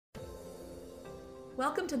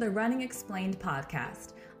Welcome to the Running Explained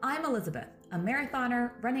podcast. I'm Elizabeth, a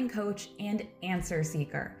marathoner, running coach, and answer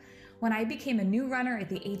seeker. When I became a new runner at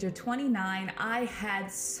the age of 29, I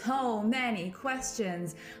had so many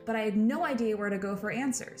questions, but I had no idea where to go for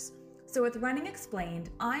answers. So with Running Explained,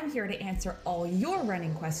 I'm here to answer all your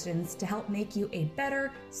running questions to help make you a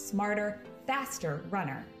better, smarter, faster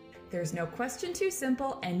runner. There's no question too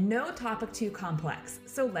simple and no topic too complex,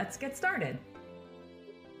 so let's get started.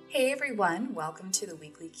 Hey everyone, welcome to the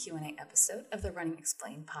weekly Q&A episode of the Running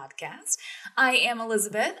Explained podcast. I am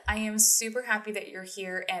Elizabeth. I am super happy that you're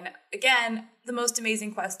here, and again, the most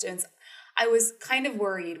amazing questions. I was kind of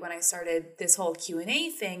worried when I started this whole Q&A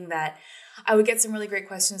thing that I would get some really great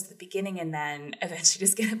questions at the beginning and then eventually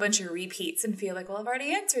just get a bunch of repeats and feel like, well, I've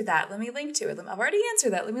already answered that. Let me link to it. I've already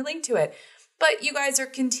answered that. Let me link to it. But you guys are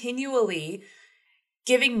continually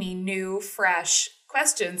giving me new, fresh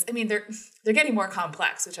questions. I mean, they're getting more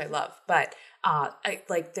complex, which I love, but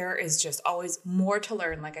there is just always more to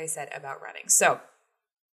learn, like I said, about running. So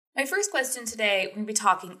my first question today, we're going to be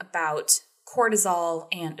talking about cortisol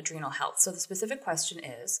and adrenal health. So the specific question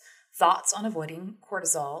is thoughts on avoiding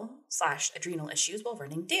cortisol/adrenal issues while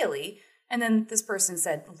running daily. And then this person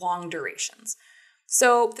said long durations.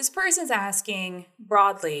 So this person's asking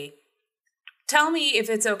broadly, tell me if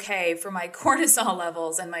it's okay for my cortisol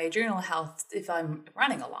levels and my adrenal health if I'm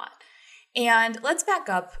running a lot. And let's back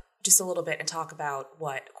up just a little bit and talk about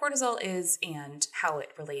what cortisol is and how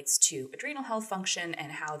it relates to adrenal health function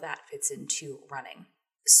and how that fits into running.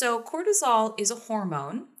 So cortisol is a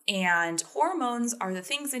hormone, and hormones are the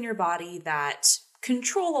things in your body that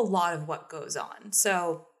control a lot of what goes on.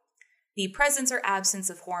 So the presence or absence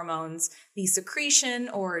of hormones, the secretion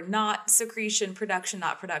or not secretion, production,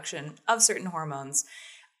 not production of certain hormones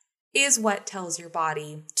is what tells your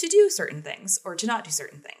body to do certain things or to not do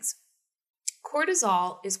certain things.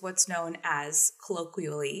 Cortisol is what's known as,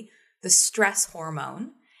 colloquially, the stress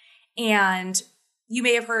hormone. And you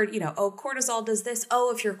may have heard, cortisol does this.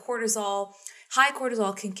 Oh, if you're high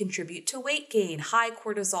cortisol can contribute to weight gain. High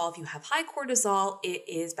cortisol, if you have high cortisol, it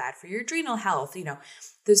is bad for your adrenal health.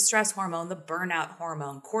 The stress hormone, the burnout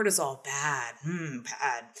hormone, cortisol, bad.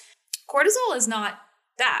 Cortisol is not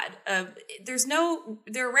bad.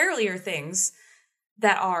 There rarely are things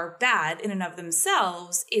that are bad in and of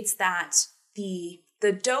themselves. It's that the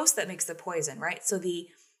dose that makes the poison, right? So the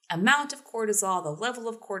amount of cortisol, the level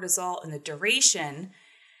of cortisol, and the duration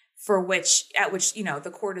at which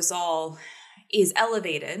the cortisol is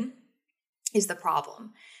elevated is the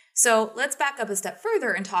problem. So let's back up a step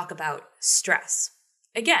further and talk about stress.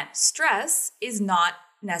 Again, stress is not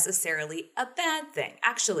necessarily a bad thing.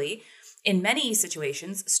 Actually, in many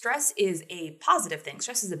situations, stress is a positive thing.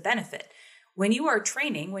 Stress is a benefit. When you are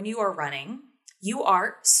training, when you are running, you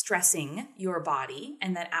are stressing your body,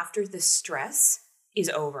 and then after the stress is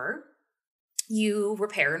over, you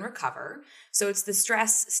repair and recover. So it's the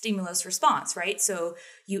stress stimulus response, right? So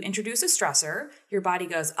you introduce a stressor, your body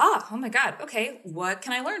goes, oh my God, okay, what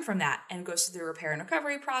can I learn from that? And goes through the repair and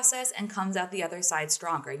recovery process and comes out the other side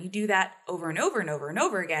stronger. And you do that over and over and over and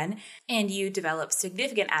over again, and you develop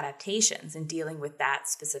significant adaptations in dealing with that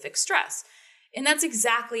specific stress. And that's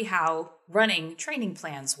exactly how running training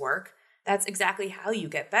plans work. That's exactly how you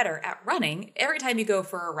get better at running. Every time you go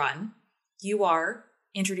for a run, you are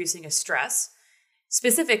introducing a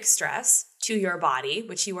specific stress to your body,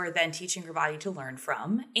 which you are then teaching your body to learn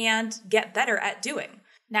from and get better at doing.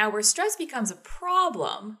 Now, where stress becomes a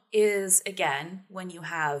problem is, again, when you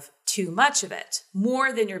have too much of it,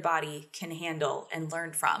 more than your body can handle and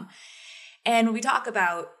learn from. And when we talk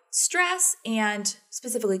about stress and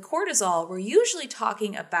specifically cortisol, we're usually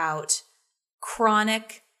talking about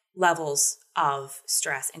chronic levels of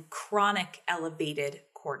stress and chronic elevated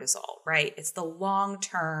cortisol, right? It's the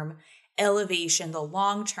long-term elevation, the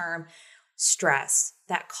long-term stress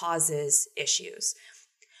that causes issues.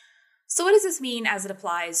 So what does this mean as it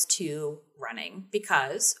applies to running?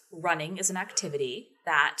 Because running is an activity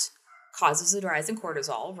that causes a rise in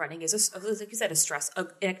cortisol. Running is, like you said,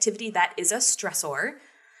 an activity that is a stressor.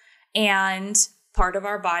 And part of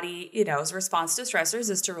our body, as a response to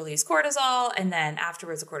stressors is to release cortisol. And then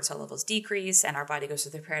afterwards, the cortisol levels decrease and our body goes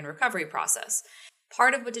through the repair and recovery process.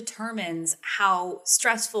 Part of what determines how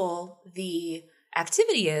stressful the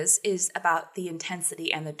activity is about the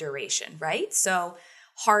intensity and the duration, right? So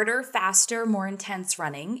harder, faster, more intense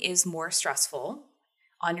running is more stressful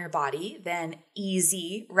on your body than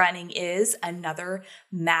easy running is. Another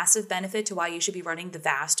massive benefit to why you should be running the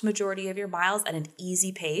vast majority of your miles at an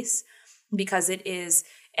easy pace, because it is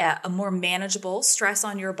a more manageable stress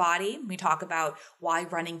on your body. We talk about why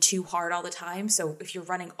running too hard all the time. So if you're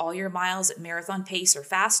running all your miles at marathon pace or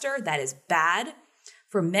faster, that is bad.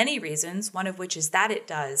 for many reasons, one of which is that it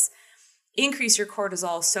does increase your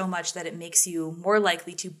cortisol so much that it makes you more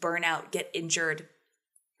likely to burn out, get injured.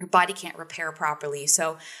 Your body can't repair properly.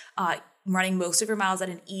 So running most of your miles at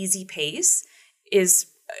an easy pace is,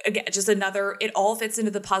 again, just another, it all fits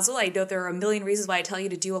into the puzzle. I know there are a million reasons why I tell you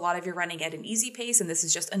to do a lot of your running at an easy pace, and this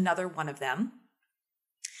is just another one of them.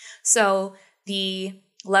 So the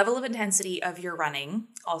level of intensity of your running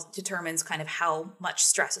also determines kind of how much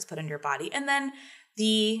stress is put on your body. And then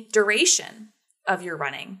the duration of your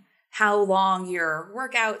running, how long your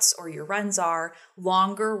workouts or your runs are.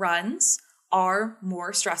 Longer runs are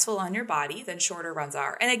more stressful on your body than shorter runs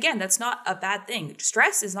are. And again, that's not a bad thing.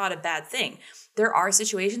 Stress is not a bad thing. There are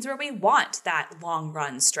situations where we want that long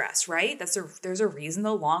run stress, right? There's a reason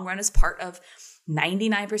the long run is part of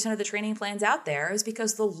 99% of the training plans out there, is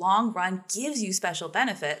because the long run gives you special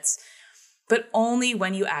benefits, but only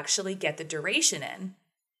when you actually get the duration in.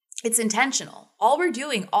 It's intentional. All we're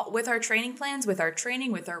doing with our training plans, with our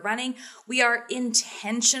training, with our running, we are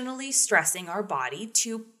intentionally stressing our body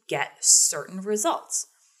to get certain results.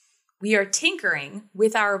 We are tinkering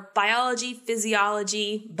with our biology,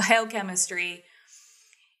 physiology, biochemistry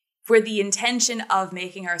for the intention of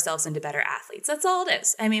making ourselves into better athletes. That's all it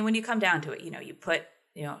is. I mean, when you come down to it, you put,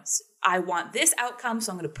 I want this outcome,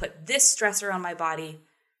 so I'm going to put this stressor on my body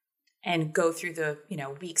and go through the,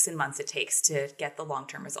 weeks and months it takes to get the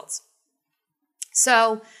long-term results.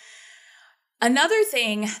 So another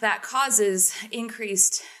thing that causes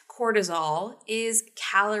increased cortisol is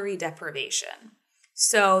calorie deprivation.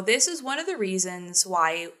 So this is one of the reasons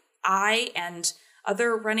why I and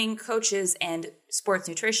other running coaches and sports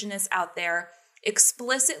nutritionists out there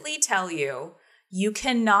explicitly tell you, you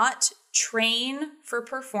cannot train for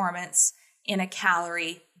performance in a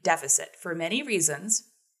calorie deficit for many reasons.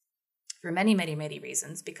 For many, many, many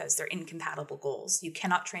reasons, because they're incompatible goals. You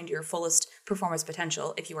cannot train to your fullest performance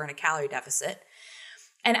potential if you are in a calorie deficit.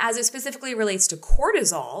 And as it specifically relates to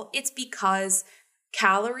cortisol, it's because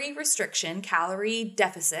calorie restriction, calorie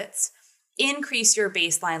deficits increase your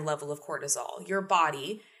baseline level of cortisol. Your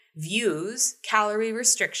body views calorie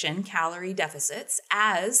restriction, calorie deficits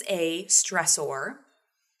as a stressor.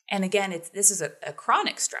 And again, this is a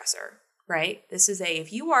chronic stressor. Right? This is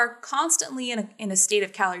if you are constantly in a state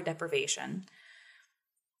of calorie deprivation,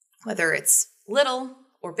 whether it's little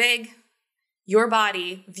or big, your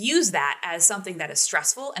body views that as something that is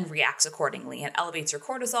stressful and reacts accordingly and elevates your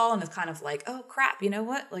cortisol and is kind of like, oh crap, you know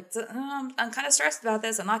what? Like, I'm kind of stressed about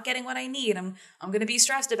this. I'm not getting what I need. I'm going to be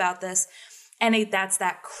stressed about this. And that's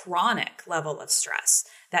that chronic level of stress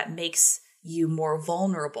that makes you more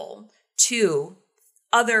vulnerable to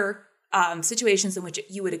other situations in which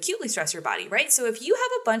you would acutely stress your body, right? So if you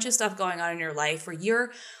have a bunch of stuff going on in your life where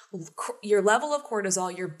your level of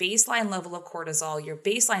cortisol, your baseline level of cortisol, your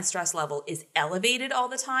baseline stress level is elevated all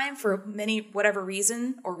the time for whatever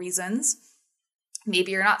reason or reasons,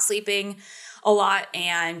 maybe you're not sleeping a lot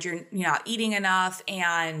and you're not eating enough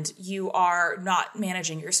and you are not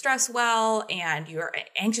managing your stress well and you're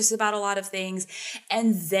anxious about a lot of things,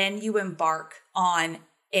 and then you embark on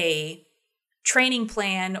a training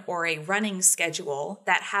plan or a running schedule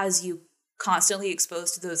that has you constantly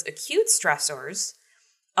exposed to those acute stressors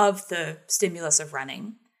of the stimulus of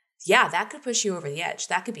running, that could push you over the edge.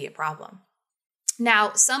 That could be a problem.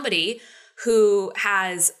 Now, somebody who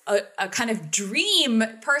has a kind of dream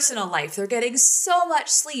personal life, they're getting so much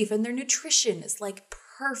sleep and their nutrition is like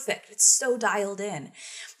perfect. It's so dialed in.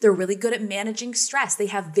 They're really good at managing stress. They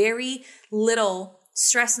have very little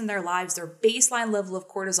stress in their lives. Their baseline level of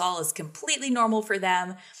cortisol is completely normal for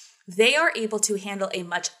them. They are able to handle a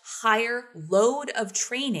much higher load of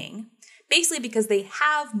training, basically because they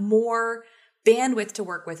have more bandwidth to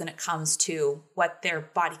work with when it comes to what their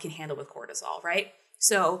body can handle with cortisol, right?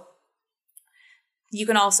 So you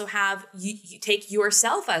can also have, you take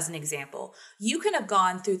yourself as an example. You can have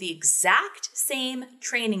gone through the exact same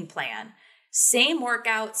training plan, same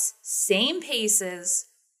workouts, same paces,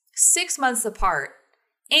 6 months apart,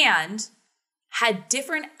 and had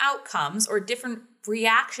different outcomes or different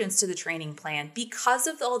reactions to the training plan because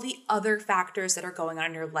of all the other factors that are going on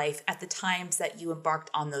in your life at the times that you embarked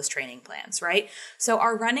on those training plans, right? So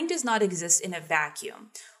our running does not exist in a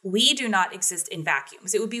vacuum. We do not exist in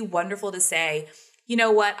vacuums. It would be wonderful to say, you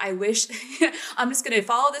know what, I wish I'm just going to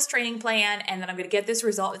follow this training plan and then I'm going to get this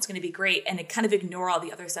result. It's going to be great. And kind of ignore all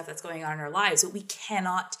the other stuff that's going on in our lives. But we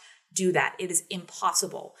cannot do that. It is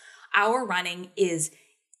impossible. Our running is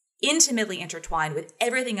intimately intertwined with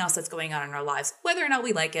everything else that's going on in our lives, whether or not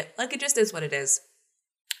we like it just is what it is.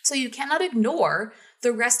 So you cannot ignore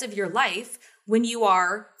the rest of your life when you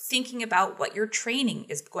are thinking about what your training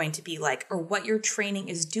is going to be like or what your training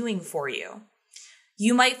is doing for you.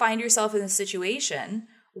 You might find yourself in a situation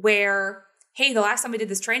where, hey, the last time I did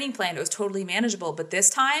this training plan, it was totally manageable, but this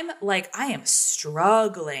time, like, I am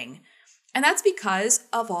struggling. And that's because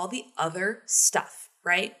of all the other stuff,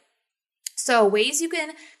 right? So ways you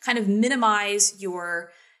can kind of minimize your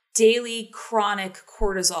daily chronic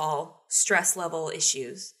cortisol stress level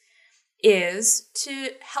issues is to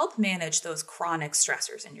help manage those chronic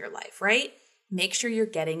stressors in your life, right? Make sure you're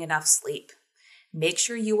getting enough sleep. Make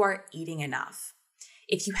sure you are eating enough.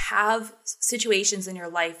 If you have situations in your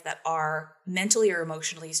life that are mentally or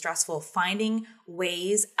emotionally stressful, finding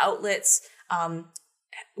ways, outlets,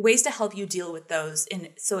 ways to help you deal with those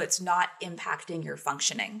so it's not impacting your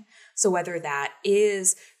functioning. So whether that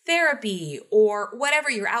is therapy or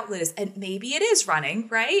whatever your outlet is, and maybe it is running,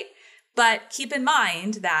 right? But keep in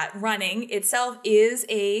mind that running itself is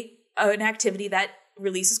an activity that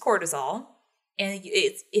releases cortisol. And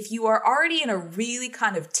if you are already in a really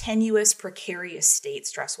kind of tenuous, precarious state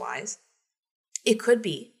stress-wise, it could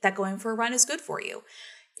be that going for a run is good for you.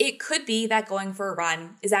 It could be that going for a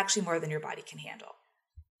run is actually more than your body can handle.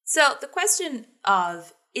 So the question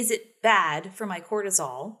of, is it bad for my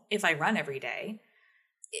cortisol if I run every day?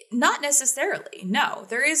 Not necessarily. No,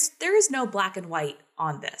 there is no black and white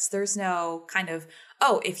on this. There's no kind of,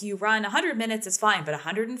 oh, if you run 100 minutes, it's fine, but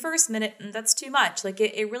 101st minute, that's too much. Like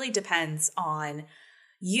it really depends on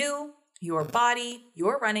you, your body,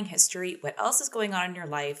 your running history, what else is going on in your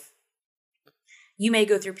life. You may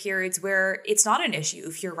go through periods where it's not an issue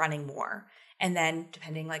if you're running more. And then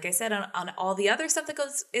depending, like I said, on all the other stuff that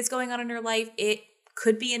is going on in your life, it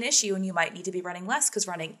could be an issue and you might need to be running less because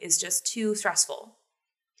running is just too stressful.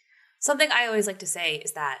 Something I always like to say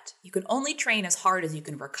is that you can only train as hard as you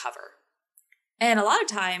can recover. And a lot of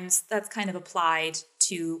times that's kind of applied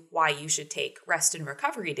to why you should take rest and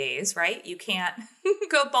recovery days, right? You can't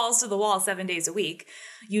go balls to the wall 7 days a week.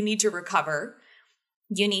 You need to recover.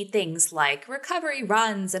 You need things like recovery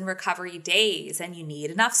runs and recovery days, and you need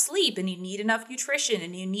enough sleep, and you need enough nutrition,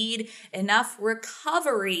 and you need enough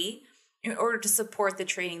recovery in order to support the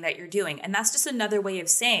training that you're doing. And that's just another way of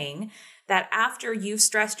saying that after you've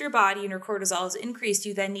stressed your body and your cortisol has increased,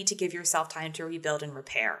 you then need to give yourself time to rebuild and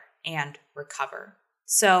repair and recover.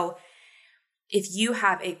 So if you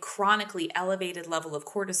have a chronically elevated level of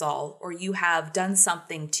cortisol, or you have done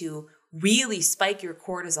something to really spike your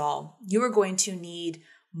cortisol, you are going to need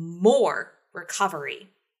more recovery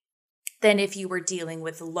than if you were dealing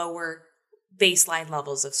with lower baseline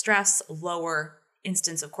levels of stress, lower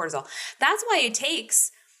instance of cortisol. That's why it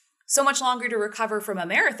takes so much longer to recover from a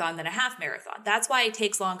marathon than a half marathon. That's why it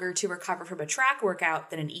takes longer to recover from a track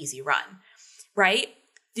workout than an easy run, right?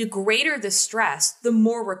 The greater the stress, the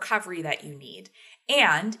more recovery that you need.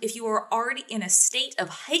 And if you are already in a state of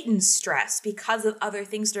heightened stress because of other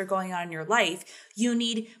things that are going on in your life, you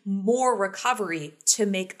need more recovery to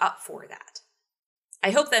make up for that.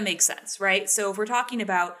 I hope that makes sense, right? So if we're talking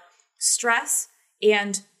about stress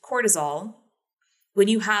and cortisol, when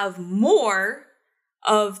you have more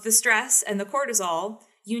of the stress and the cortisol,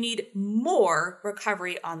 you need more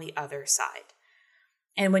recovery on the other side.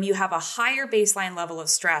 And when you have a higher baseline level of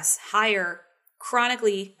stress, higher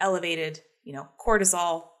chronically elevated,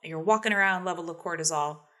 cortisol, your walking around level of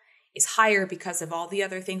cortisol is higher because of all the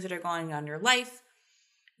other things that are going on in your life,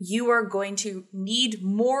 you are going to need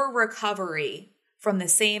more recovery from the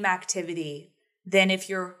same activity than if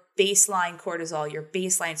your baseline cortisol, your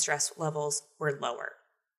baseline stress levels were lower.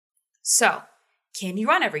 So, can you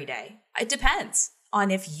run every day? It depends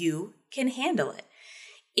on if you can handle it.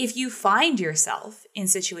 If you find yourself in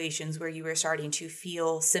situations where you are starting to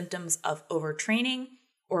feel symptoms of overtraining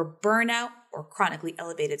or burnout or chronically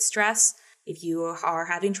elevated stress, if you are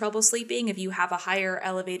having trouble sleeping, if you have a higher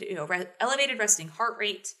elevated resting heart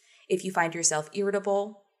rate, if you find yourself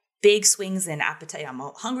irritable, big swings in appetite, I'm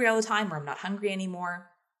hungry all the time or I'm not hungry anymore,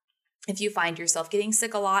 if you find yourself getting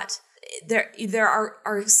sick a lot, there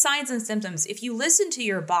are signs and symptoms. If you listen to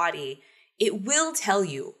your body, it will tell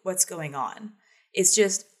you what's going on. It's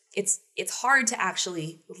just, it's hard to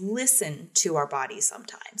actually listen to our bodies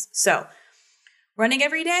sometimes. So running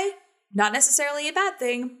every day, not necessarily a bad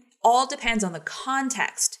thing. All depends on the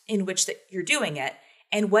context in which that you're doing it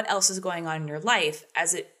and what else is going on in your life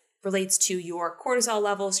as it relates to your cortisol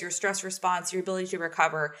levels, your stress response, your ability to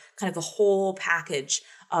recover, kind of the whole package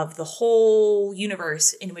of the whole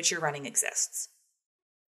universe in which your running exists.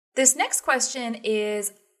 This next question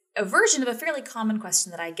is a version of a fairly common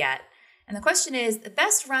question that I get. And the question is, the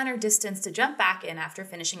best run or distance to jump back in after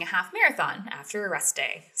finishing a half marathon after a rest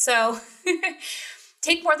day. So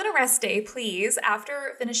Take more than a rest day, please.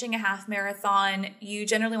 After finishing a half marathon, you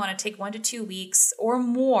generally want to take 1 to 2 weeks or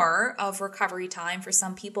more of recovery time. For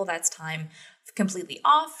some people, that's time completely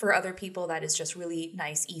off. For other people, that is just really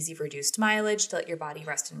nice, easy, reduced mileage to let your body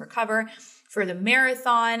rest and recover. For the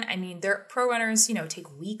marathon, I mean, their pro runners,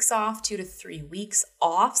 take weeks off, 2 to 3 weeks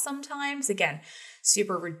off sometimes. Again,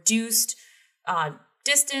 super reduced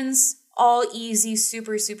distance, all easy,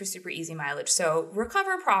 super, super, super easy mileage. So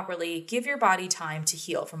recover properly, give your body time to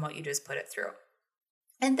heal from what you just put it through.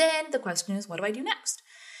 And then the question is, what do I do next?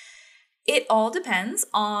 It all depends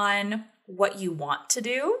on what you want to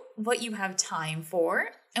do, what you have time for,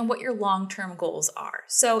 and what your long-term goals are.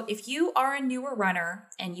 So if you are a newer runner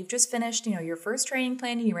and you've just finished, your first training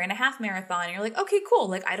plan and you ran a half marathon and you're like, okay,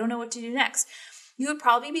 cool. I don't know what to do next. You would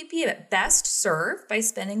probably be best served by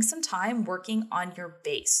spending some time working on your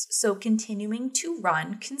base. So continuing to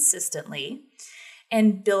run consistently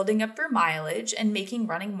and building up your mileage and making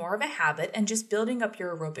running more of a habit and just building up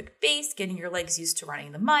your aerobic base, getting your legs used to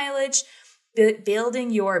running the mileage,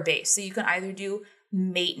 building your base. So you can either do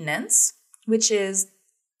maintenance, which is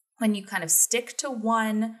when you kind of stick to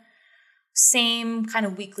one same kind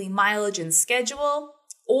of weekly mileage and schedule,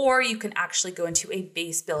 or you can actually go into a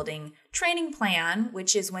base building training plan,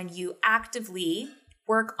 which is when you actively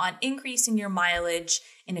work on increasing your mileage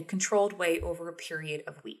in a controlled way over a period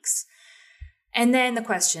of weeks. And then the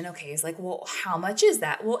question, is well, how much is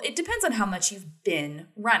that? Well, it depends on how much you've been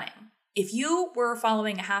running. If you were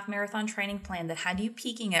following a half marathon training plan that had you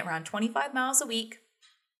peaking at around 25 miles a week,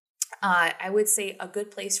 I would say a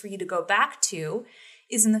good place for you to go back to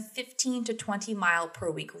is in the 15 to 20 mile per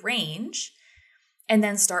week range, and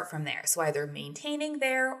then start from there. So either maintaining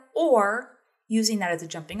there or using that as a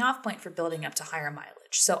jumping off point for building up to higher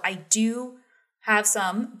mileage. So I do have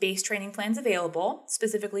some base training plans available,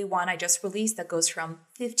 specifically one I just released that goes from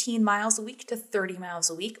 15 miles a week to 30 miles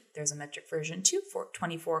a week. There's a metric version too, for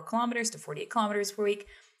 24 kilometers to 48 kilometers per week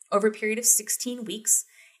over a period of 16 weeks.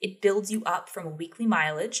 It builds you up from a weekly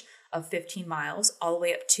mileage of 15 miles all the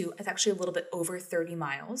way up to, it's actually a little bit over 30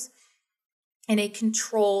 miles in a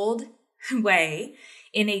controlled way,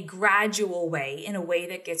 in a gradual way, in a way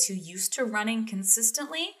that gets you used to running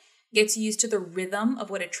consistently, gets you used to the rhythm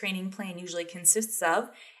of what a training plan usually consists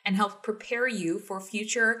of, and helps prepare you for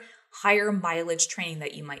future higher mileage training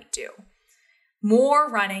that you might do. More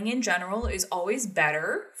running in general is always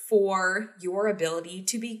better for your ability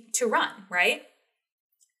to run, right?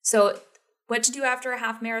 So what to do after a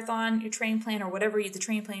half marathon, your training plan, or whatever the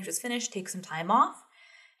training plan you just finished, take some time off.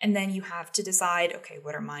 And then you have to decide, okay,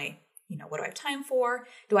 what do I have time for?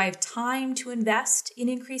 Do I have time to invest in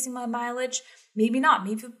increasing my mileage? Maybe not.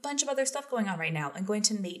 Maybe a bunch of other stuff going on right now, and going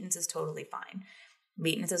to maintenance is totally fine.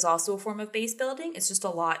 Maintenance is also a form of base building. It's just a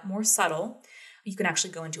lot more subtle. You can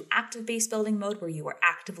actually go into active base building mode where you are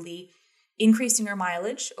actively increasing your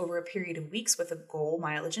mileage over a period of weeks with a goal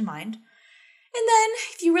mileage in mind. And then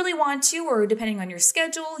if you really want to, or depending on your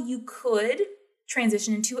schedule, you could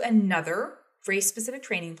transition into another race-specific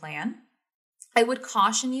training plan. I would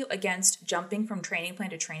caution you against jumping from training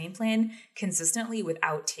plan to training plan consistently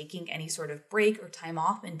without taking any sort of break or time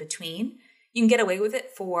off in between. You can get away with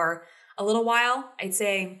it for a little while. I'd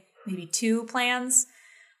say maybe 2 plans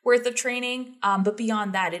worth of training. But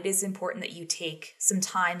beyond that, it is important that you take some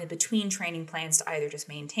time in between training plans to either just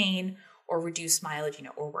maintain or reduce mileage,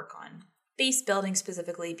 or work on base building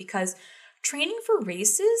specifically, because training for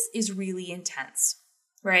races is really intense,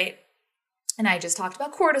 right? And I just talked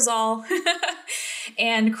about cortisol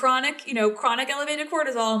and chronic elevated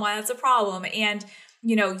cortisol and why that's a problem. And,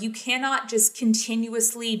 you cannot just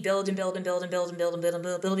continuously build and build and build and build and build and build and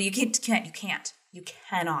build and build. You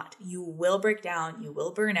cannot. You will break down. You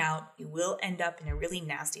will burn out. You will end up in a really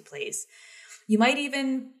nasty place. You might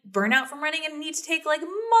even burn out from running and need to take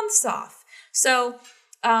months off. So,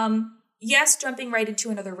 yes, jumping right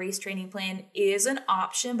into another race training plan is an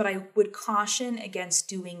option, but I would caution against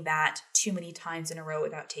doing that too many times in a row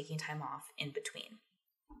without taking time off in between.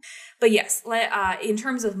 But yes, in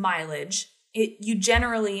terms of mileage, you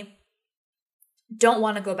generally don't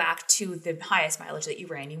want to go back to the highest mileage that you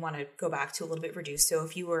ran. You want to go back to a little bit reduced. So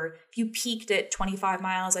if you peaked at 25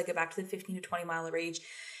 miles, I go back to the 15 to 20 mile range.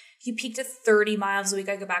 If you peaked at 30 miles a week,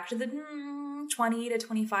 I go back to the 20 to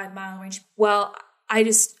 25 mile range. Well, I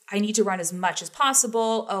need to run as much as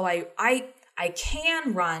possible. Oh, I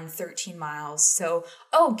can run 13 miles. So,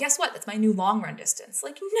 guess what? That's my new long run distance.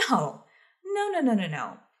 No.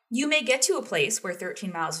 You may get to a place where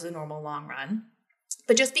 13 miles is a normal long run,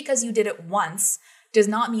 but just because you did it once does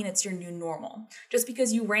not mean it's your new normal. Just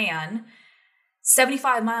because you ran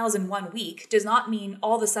 75 miles in 1 week does not mean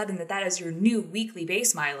all of a sudden that is your new weekly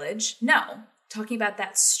base mileage. No. talking about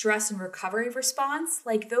that stress and recovery response,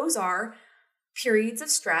 like those are periods of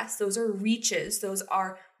stress. Those are reaches. Those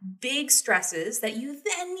are big stresses that you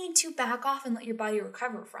then need to back off and let your body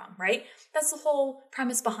recover from, right? That's the whole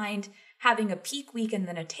premise behind having a peak week and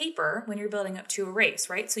then a taper when you're building up to a race,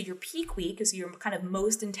 right? So your peak week is your kind of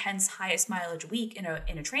most intense, highest mileage week in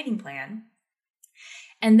a training plan.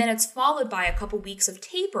 And then it's followed by a couple weeks of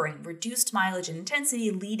tapering, reduced mileage and intensity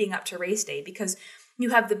leading up to race day, because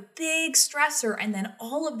you have the big stressor and then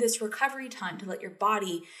all of this recovery time to let your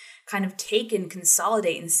body kind of take and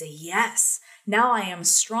consolidate and say, yes, now I am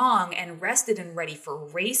strong and rested and ready for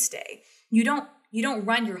race day. You don't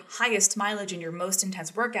run your highest mileage and your most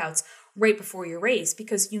intense workouts right before your race,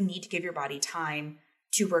 because you need to give your body time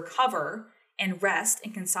to recover and rest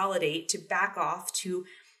and consolidate, to back off, to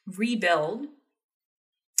rebuild.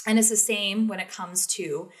 And it's the same when it comes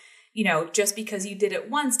to, just because you did it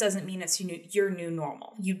once doesn't mean it's your new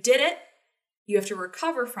normal. You did it. You have to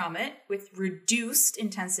recover from it with reduced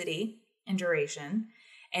intensity and duration,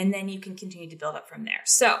 and then you can continue to build up from there.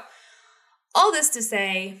 So all this to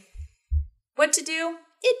say, what to do?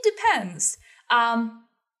 It depends.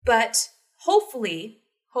 But hopefully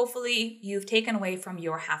you've taken away from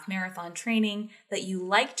your half marathon training that you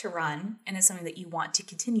like to run and is something that you want to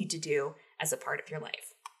continue to do as a part of your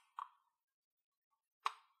life.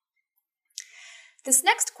 This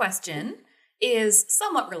next question is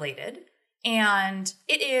somewhat related, and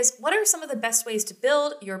it is, what are some of the best ways to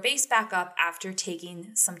build your base back up after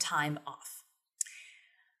taking some time off?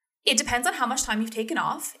 It depends on how much time you've taken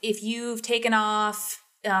off. If you've taken off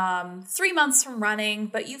 3 months from running,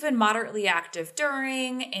 but you've been moderately active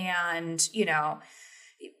during, and,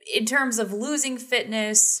 in terms of losing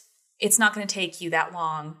fitness, it's not going to take you that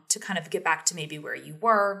long to kind of get back to maybe where you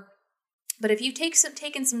were. But if you've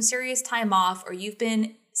taken some serious time off, or you've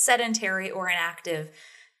been sedentary or inactive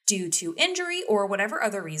due to injury or whatever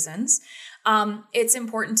other reasons, it's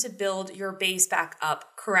important to build your base back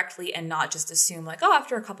up correctly and not just assume like,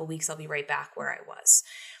 after a couple weeks, I'll be right back where I was.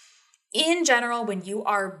 In general, when you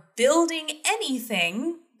are building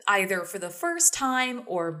anything, either for the first time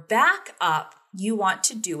or back up, you want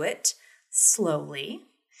to do it slowly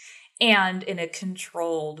and in a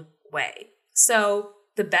controlled way. So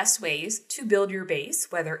the best ways to build your base,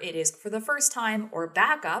 whether it is for the first time or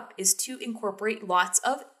backup, is to incorporate lots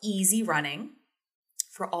of easy running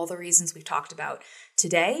for all the reasons we've talked about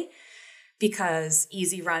today, because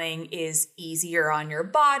easy running is easier on your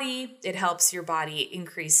body. It helps your body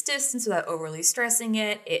increase distance without overly stressing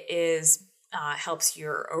it. It helps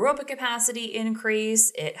your aerobic capacity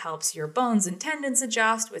increase. It helps your bones and tendons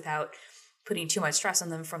adjust without putting too much stress on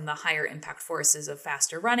them from the higher impact forces of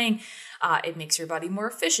faster running. It makes your body more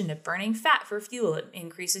efficient at burning fat for fuel. It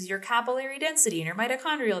increases your capillary density and your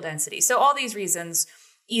mitochondrial density. So all these reasons,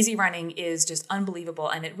 easy running is just unbelievable.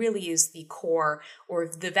 And it really is the core or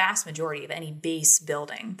the vast majority of any base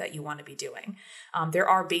building that you want to be doing. There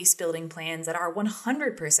are base building plans that are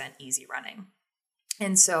 100% easy running.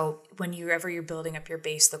 And so whenever you're building up your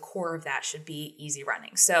base, the core of that should be easy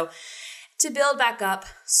running. So to build back up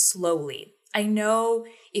slowly. I know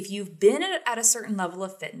if you've been at a certain level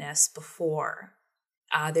of fitness before,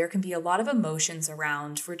 there can be a lot of emotions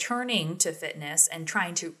around returning to fitness and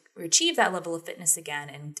trying to achieve that level of fitness again,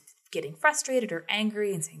 and getting frustrated or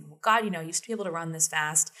angry and saying, well, God, I used to be able to run this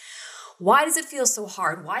fast. Why does it feel so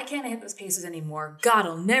hard? Why can't I hit those paces anymore? God,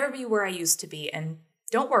 I'll never be where I used to be. And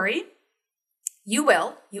don't worry. You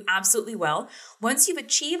will. You absolutely will. Once you've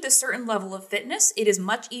achieved a certain level of fitness, it is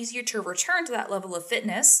much easier to return to that level of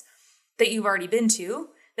fitness that you've already been to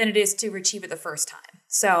than it is to achieve it the first time.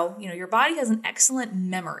 So, your body has an excellent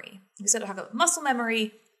memory. We said to talk about muscle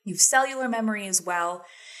memory. You've cellular memory as well.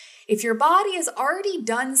 If your body has already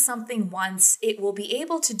done something once, it will be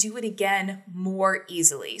able to do it again more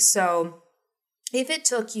easily. So if it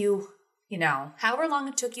took you however long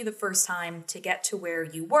it took you the first time to get to where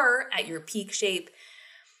you were at your peak shape,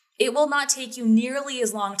 it will not take you nearly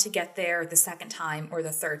as long to get there the second time or the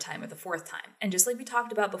third time or the fourth time. And just like we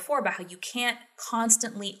talked about before about how you can't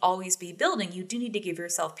constantly always be building, you do need to give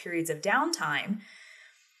yourself periods of downtime.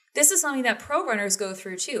 This is something that pro runners go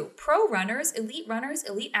through too. Pro runners, elite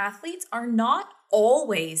athletes are not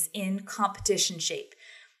always in competition shape.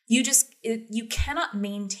 You cannot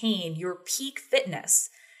maintain your peak fitness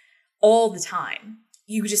all the time.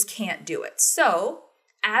 You just can't do it. So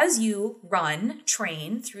as you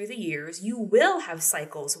train through the years, you will have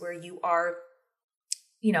cycles where you are,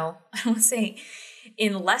 I don't want to say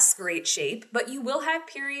in less great shape, but you will have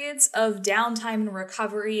periods of downtime and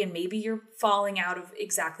recovery, and maybe you're falling out of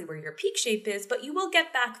exactly where your peak shape is, but you will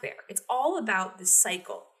get back there. It's all about the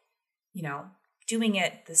cycle. doing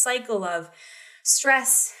it, the cycle of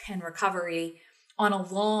stress and recovery on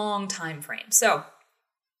a long time frame. So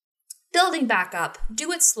building back up,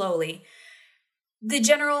 do it slowly. The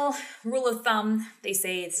general rule of thumb, they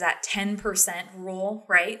say it's that 10% rule,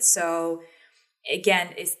 right? So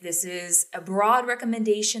again, this is a broad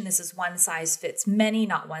recommendation. This is one size fits many,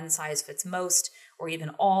 not one size fits most or even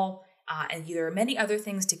all. And there are many other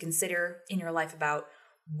things to consider in your life about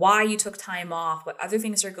why you took time off, what other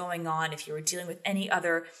things are going on, if you were dealing with any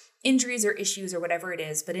other injuries or issues or whatever it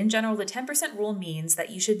is. But in general, the 10% rule means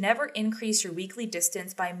that you should never increase your weekly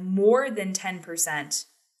distance by more than 10%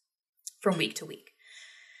 from week to week.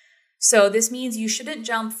 So this means you shouldn't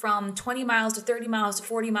jump from 20 miles to 30 miles to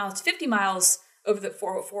 40 miles to 50 miles over the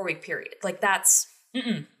 4-week period. Like that's,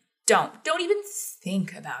 don't even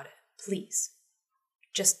think about it, please.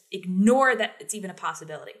 Just ignore that it's even a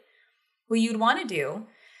possibility. What you'd want to do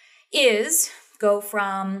is go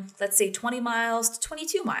from, let's say, 20 miles to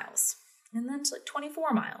 22 miles, and then to like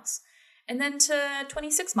 24 miles, and then to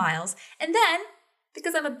 26 miles. And then,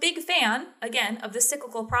 because I'm a big fan, again, of the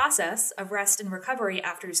cyclical process of rest and recovery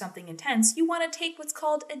after something intense, you want to take what's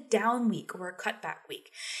called a down week or a cutback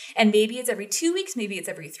week. And maybe it's every 2 weeks, maybe it's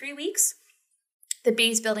every 3 weeks. The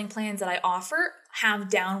base building plans that I offer have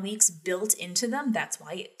down weeks built into them. That's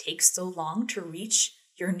why it takes so long to reach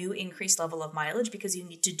your new increased level of mileage, because you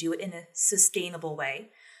need to do it in a sustainable way,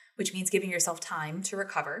 which means giving yourself time to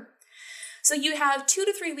recover. So you have 2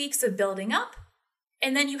 to 3 weeks of building up,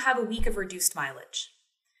 and then you have a week of reduced mileage.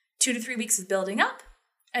 2 to 3 weeks of building up,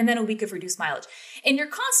 and then a week of reduced mileage. And you're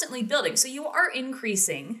constantly building. So you are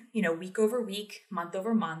increasing, week over week, month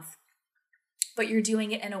over month, but you're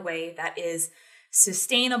doing it in a way that is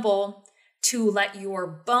sustainable to let your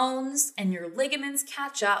bones and your ligaments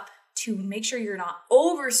catch up, to make sure you're not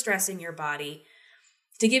overstressing your body,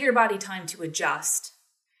 to give your body time to adjust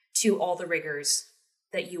to all the rigors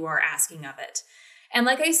that you are asking of it. And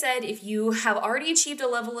like I said, if you have already achieved a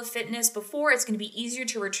level of fitness before, it's going to be easier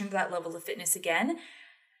to return to that level of fitness again.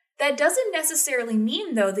 That doesn't necessarily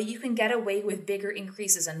mean, though, that you can get away with bigger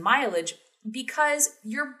increases in mileage, because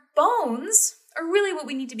your bones are really what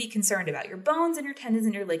we need to be concerned about. Your bones and your tendons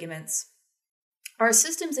and your ligaments are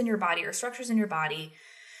systems in your body, or structures in your body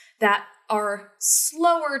that are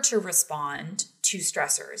slower to respond to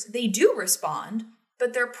stressors. They do respond,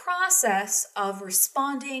 but their process of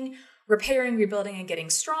responding, repairing, rebuilding, and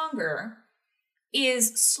getting stronger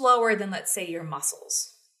is slower than, let's say, your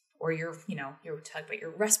muscles or you're talking about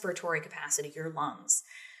your respiratory capacity, your lungs.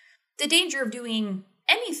 The danger of doing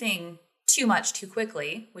anything too much too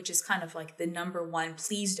quickly, which is kind of like the number one,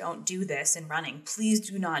 please don't do this in running. Please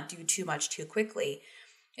do not do too much too quickly,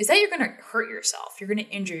 is that you're going to hurt yourself. You're going to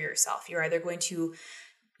injure yourself. You're either going to,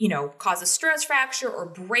 cause a stress fracture or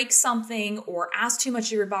break something or ask too much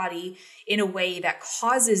of your body in a way that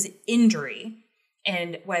causes injury.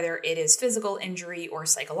 And whether it is physical injury or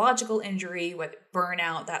psychological injury, with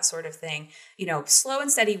burnout, that sort of thing, slow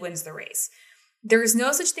and steady wins the race. There is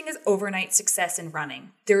no such thing as overnight success in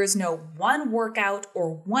running. There is no one workout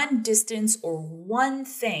or one distance or one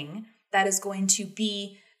thing that is going to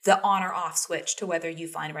be the on or off switch to whether you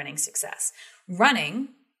find running success. Running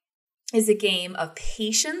is a game of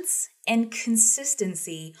patience and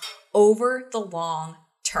consistency over the long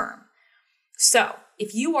term. So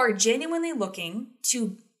if you are genuinely looking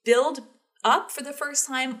to build up for the first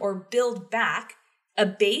time or build back a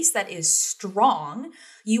base that is strong,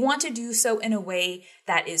 you want to do so in a way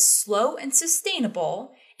that is slow and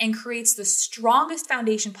sustainable and creates the strongest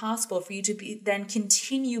foundation possible for you to then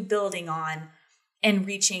continue building on and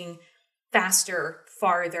reaching faster,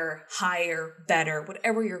 farther, higher, better,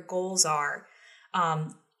 whatever your goals are.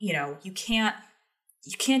 You can't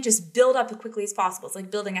just build up as quickly as possible. It's like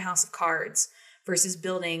building a house of cards versus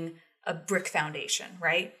building a brick foundation,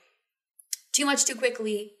 right? Too much too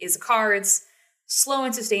quickly is cards. Slow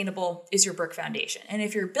and sustainable is your brick foundation. And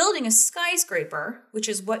if you're building a skyscraper, which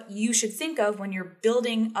is what you should think of when you're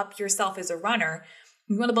building up yourself as a runner,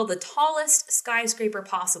 you want to build the tallest skyscraper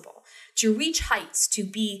possible to reach heights, to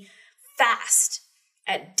be fast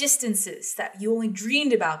at distances that you only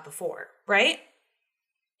dreamed about before, right?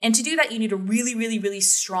 And to do that, you need a really, really, really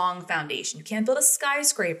strong foundation. You can't build a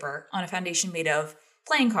skyscraper on a foundation made of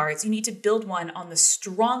playing cards. You need to build one on the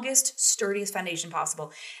strongest, sturdiest foundation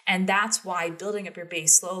possible. And that's why building up your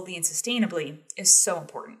base slowly and sustainably is so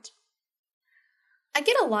important. I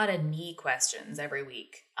get a lot of knee questions every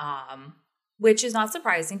week, which is not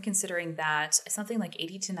surprising considering that something like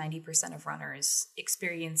 80 to 90% of runners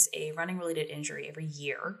experience a running-related injury every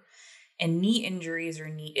year. And knee injuries or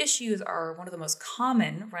knee issues are one of the most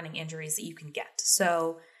common running injuries that you can get.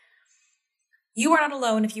 So You are not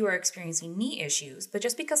alone if you are experiencing knee issues, but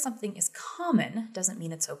just because something is common doesn't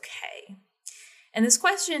mean it's okay. And this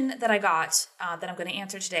question that I got that I'm going to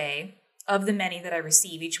answer today, of the many that I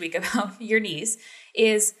receive each week about your knees,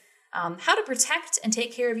 is how to protect and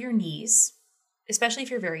take care of your knees, especially if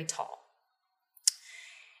you're very tall.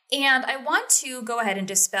 And I want to go ahead and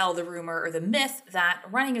dispel the rumor or the myth that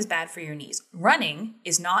running is bad for your knees. Running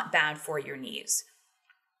is not bad for your knees.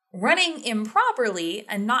 Running improperly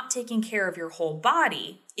and not taking care of your whole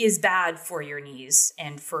body is bad for your knees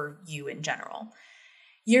and for you in general.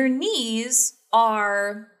 Your knees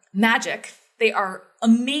are magic. They are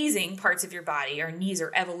amazing parts of your body. Our knees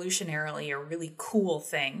are evolutionarily a really cool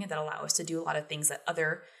thing that allow us to do a lot of things that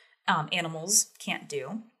other animals can't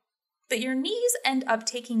do. But your knees end up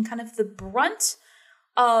taking kind of the brunt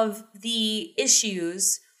of the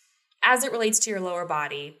issues as it relates to your lower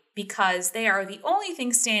body because they are the only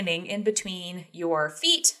thing standing in between your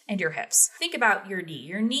feet and your hips. Think about your knee.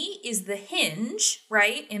 Your knee is the hinge,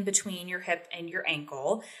 right, in between your hip and your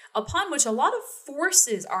ankle, upon which a lot of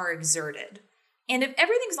forces are exerted. And if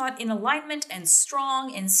everything's not in alignment and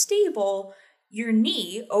strong and stable, your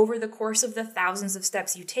knee, over the course of the thousands of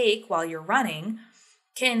steps you take while you're running,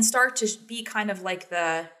 can start to be kind of like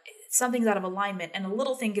something's out of alignment, and a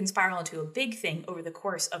little thing can spiral into a big thing over the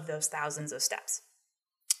course of those thousands of steps.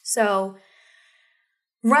 So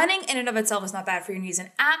running in and of itself is not bad for your knees.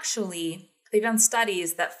 And actually, they've done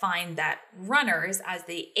studies that find that runners, as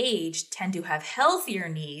they age, tend to have healthier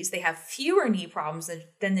knees. They have fewer knee problems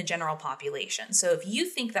than the general population. So if you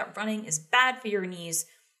think that running is bad for your knees,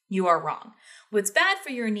 you are wrong. What's bad for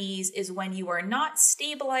your knees is when you are not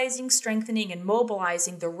stabilizing, strengthening, and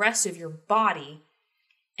mobilizing the rest of your body,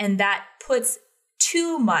 and that puts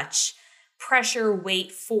too much pressure,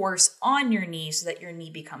 weight, force on your knee so that your knee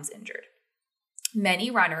becomes injured. Many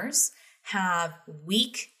runners have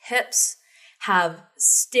weak hips, have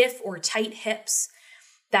stiff or tight hips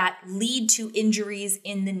that lead to injuries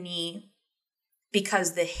in the knee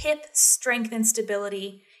because the hip strength and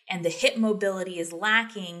stability and the hip mobility is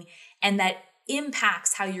lacking, and that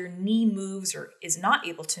impacts how your knee moves or is not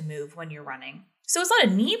able to move when you're running. So it's not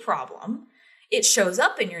a knee problem. It shows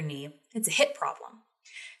up in your knee. It's a hip problem.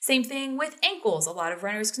 Same thing with ankles. A lot of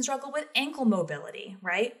runners can struggle with ankle mobility,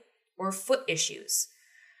 right? Or foot issues.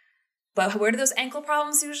 But where do those ankle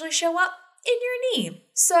problems usually show up? In your knee.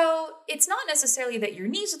 So it's not necessarily that your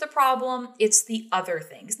knees are the problem, it's the other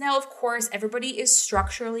things. Now, of course, everybody is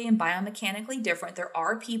structurally and biomechanically different. There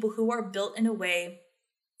are people who are built in a way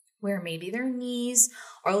where maybe their knees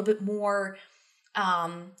are a little bit more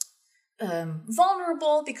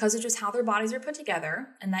vulnerable because of just how their bodies are put together.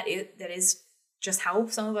 And that is just how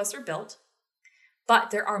some of us are built. But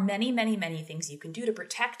there are many, many, many things you can do to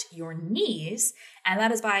protect your knees, and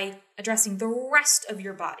that is by addressing the rest of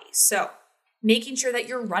your body. So making sure that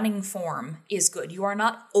your running form is good. You are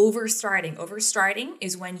not overstriding. Overstriding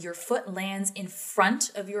is when your foot lands in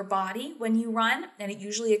front of your body when you run, and it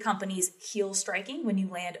usually accompanies heel striking. When you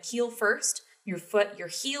land heel first, your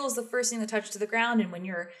heel is the first thing that touches the ground, and when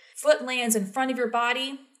your foot lands in front of your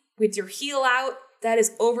body with your heel out, that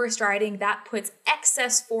is overstriding. That puts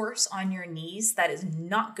excess force on your knees. That is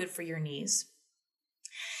not good for your knees.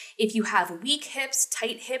 If you have weak hips,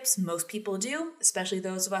 tight hips, most people do, especially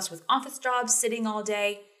those of us with office jobs sitting all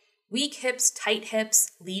day. Weak hips, tight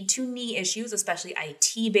hips lead to knee issues, especially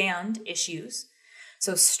IT band issues.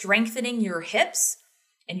 So strengthening your hips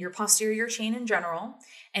and your posterior chain in general,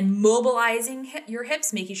 and mobilizing your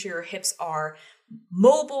hips, making sure your hips are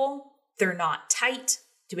mobile, they're not tight,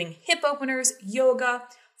 doing hip openers, yoga,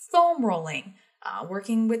 foam rolling,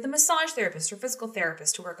 working with a massage therapist or physical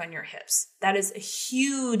therapist to work on your hips. That is a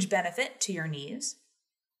huge benefit to your knees.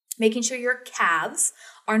 Making sure your calves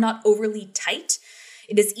are not overly tight.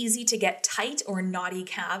 It is easy to get tight or naughty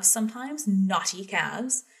calves sometimes. Naughty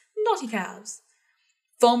calves.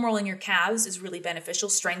 Foam rolling your calves is really beneficial.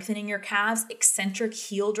 Strengthening your calves. Eccentric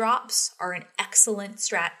heel drops are an excellent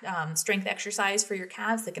strength exercise for your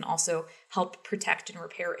calves that can also help protect and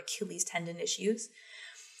repair Achilles tendon issues.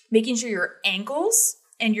 Making sure your ankles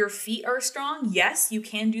and your feet are strong. Yes, you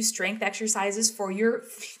can do strength exercises for your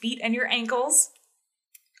feet and your ankles.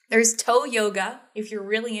 There's toe yoga. If you're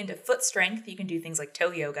really into foot strength, you can do things like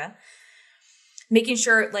toe yoga. Making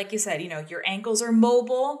sure, like you said, your ankles are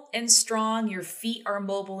mobile and strong, your feet are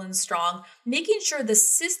mobile and strong. Making sure the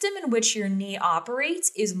system in which your knee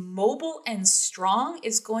operates is mobile and strong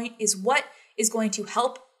is what is going to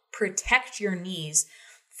help protect your knees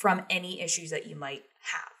from any issues that you might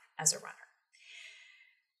have as a runner.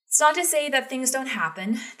 It's not to say that things don't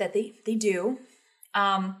happen, that they do,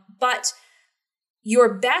 but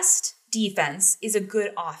your best defense is a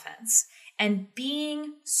good offense. And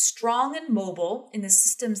being strong and mobile in the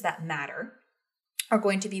systems that matter are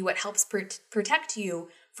going to be what helps protect you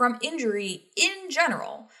from injury in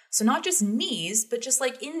general. So not just knees, but just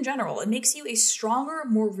like in general. It makes you a stronger,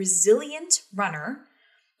 more resilient runner,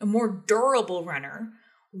 a more durable runner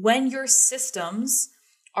when your systems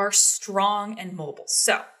are strong and mobile.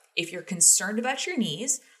 So if you're concerned about your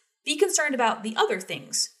knees, be concerned about the other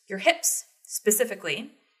things, your hips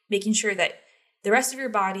specifically, making sure that the rest of your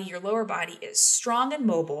body, your lower body, is strong and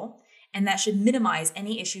mobile, and that should minimize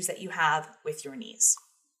any issues that you have with your knees.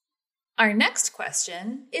 Our next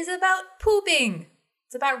question is about pooping.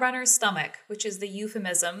 It's about runner's stomach, which is the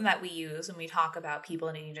euphemism that we use when we talk about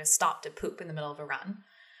people needing to stop to poop in the middle of a run.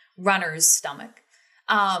 Runner's stomach.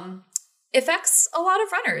 Affects a lot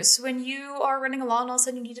of runners when you are running along and all of a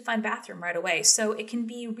sudden you need to find a bathroom right away. So it can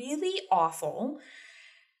be really awful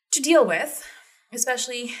to deal with,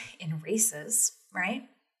 especially in races, right?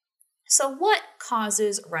 So what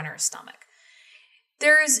causes runner's stomach?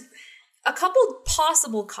 There's a couple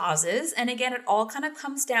possible causes, and again, it all kind of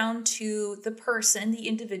comes down to the person, the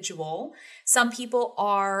individual. Some people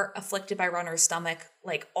are afflicted by runner's stomach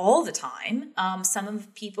like all the time. Some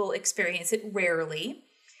people experience it rarely.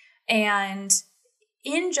 And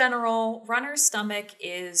in general, runner's stomach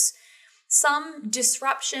is some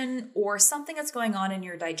disruption or something that's going on in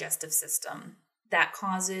your digestive system that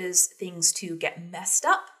causes things to get messed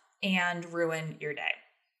up and ruin your day.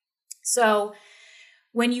 So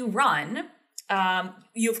when you run,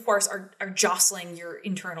 you of course are jostling your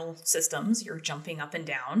internal systems. You're jumping up and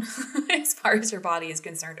down as far as your body is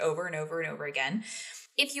concerned over and over and over again.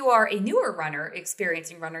 If you are a newer runner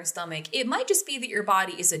experiencing runner's stomach, it might just be that your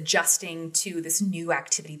body is adjusting to this new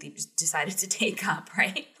activity that you decided to take up,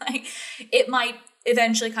 right? Like it might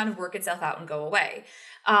eventually kind of work itself out and go away.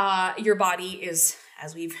 Your body is,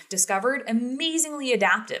 as we've discovered, amazingly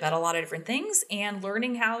adaptive at a lot of different things, and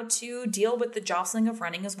learning how to deal with the jostling of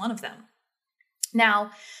running is one of them.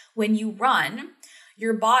 Now, when you run,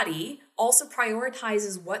 your body also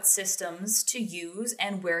prioritizes what systems to use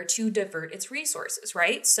and where to divert its resources,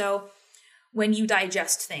 right? So when you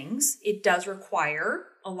digest things, it does require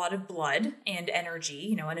a lot of blood and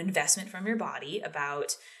energy, an investment from your body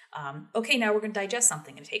about, okay, now we're going to digest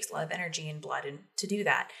something. And it takes a lot of energy and blood to do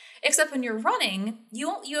that. Except when you're running,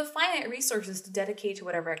 you have finite resources to dedicate to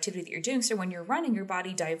whatever activity that you're doing. So when you're running, your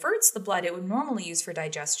body diverts the blood it would normally use for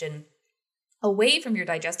digestion away from your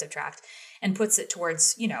digestive tract and puts it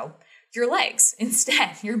towards, your legs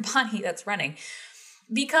instead, your body that's running.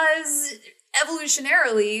 Because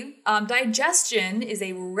evolutionarily, digestion is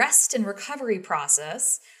a rest and recovery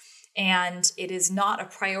process, and it is not a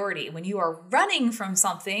priority. When you are running from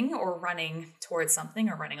something or running towards something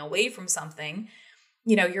or running away from something,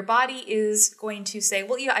 your body is going to say,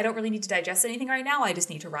 well, I don't really need to digest anything right now. I just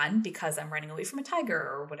need to run because I'm running away from a tiger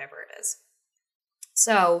or whatever it is.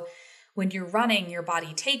 So when you're running, your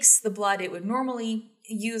body takes the blood it would normally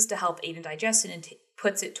use to help aid in digestion and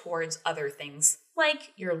puts it towards other things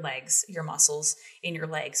like your legs, your muscles in your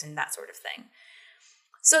legs, and that sort of thing.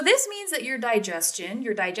 So this means that your digestion,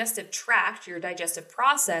 your digestive tract, your digestive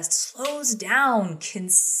process slows down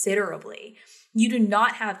considerably. You do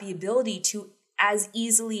not have the ability to as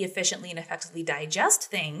easily, efficiently, and effectively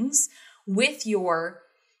digest things with your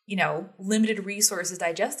limited resources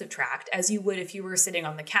digestive tract as you would if you were sitting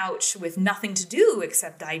on the couch with nothing to do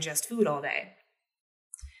except digest food all day.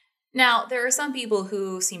 Now, there are some people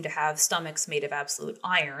who seem to have stomachs made of absolute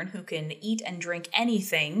iron who can eat and drink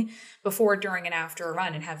anything before, during, and after a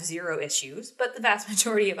run and have zero issues, but the vast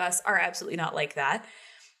majority of us are absolutely not like that.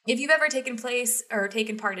 If you've ever taken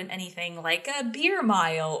part in anything like a beer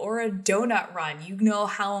mile or a donut run, you know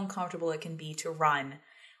how uncomfortable it can be to run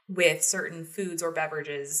with certain foods or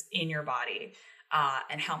beverages in your body,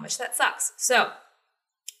 and how much that sucks. So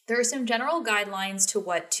there are some general guidelines to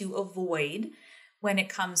what to avoid when it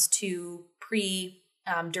comes to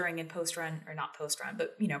during and post-run, or not post-run,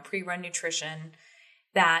 but pre-run nutrition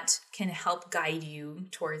that can help guide you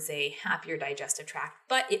towards a happier digestive tract.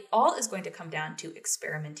 But it all is going to come down to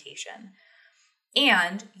experimentation.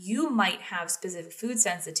 And you might have specific food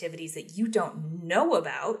sensitivities that you don't know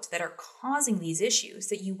about that are causing these issues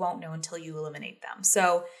that you won't know until you eliminate them.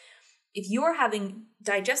 So if you're having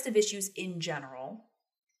digestive issues in general,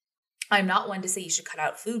 I'm not one to say you should cut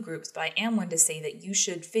out food groups, but I am one to say that you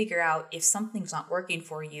should figure out if something's not working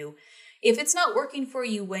for you. If it's not working for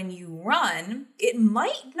you when you run, it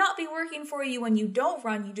might not be working for you when you don't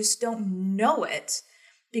run. You just don't know it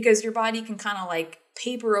because your body can kind of like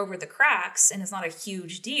paper over the cracks, and it's not a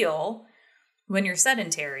huge deal when you're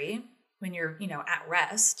sedentary, when you're, at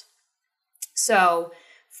rest. So,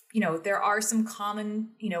 there are some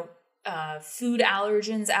common, food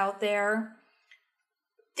allergens out there.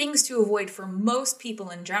 Things to avoid for most people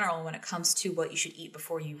in general when it comes to what you should eat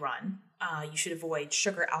before you run. You should avoid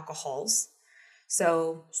sugar alcohols.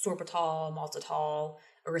 So sorbitol, maltitol,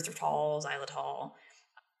 erythritol, xylitol,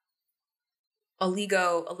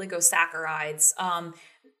 oligosaccharides.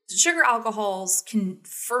 Sugar alcohols can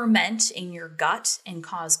ferment in your gut and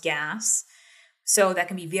cause gas. So that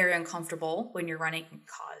can be very uncomfortable when you're running. It can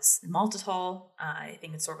cause maltitol. I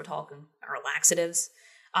think it's sorbitol are laxatives.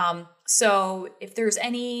 So if there's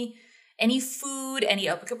any food,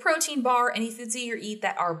 like a protein bar, any foods that you eat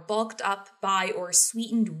that are bulked up by or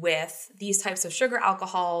sweetened with these types of sugar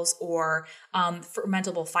alcohols or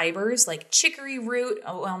fermentable fibers like chicory root,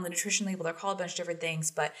 on the nutrition label, they're called a bunch of different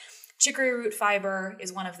things, but chicory root fiber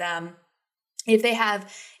is one of them. If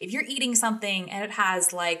you're eating something and it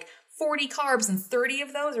has like 40 carbs and 30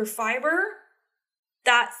 of those are fiber,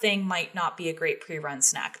 that thing might not be a great pre-run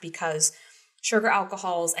snack because sugar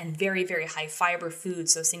alcohols and very, very high fiber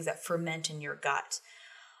foods, those things that ferment in your gut,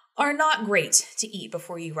 are not great to eat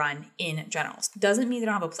before you run in general. Doesn't mean they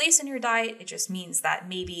don't have a place in your diet. It just means that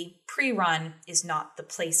maybe pre-run is not the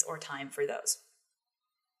place or time for those.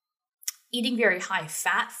 Eating very high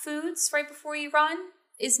fat foods right before you run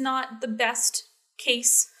is not the best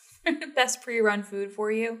case, best pre-run food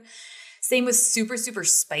for you. Same with super, super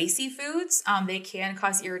spicy foods. They can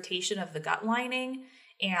cause irritation of the gut lining.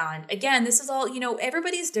 And again, this is all,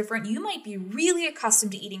 everybody's different. You might be really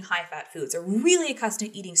accustomed to eating high fat foods or really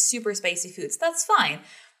accustomed to eating super spicy foods. That's fine.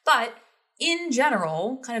 But in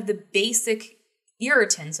general, kind of the basic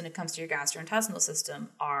irritants when it comes to your gastrointestinal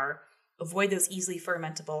system are avoid those easily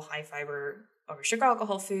fermentable high fiber or sugar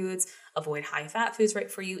alcohol foods, avoid high fat foods right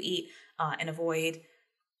before you eat, and avoid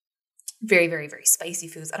very, very, very spicy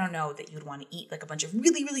foods. I don't know that you would want to eat like a bunch of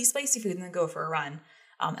really, really spicy food and then go for a run.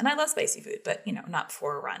 And I love spicy food, but not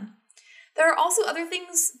before a run. There are also other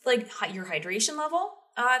things like your hydration level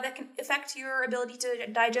that can affect your ability to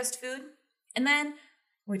digest food. And then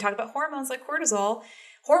when we talk about hormones like cortisol,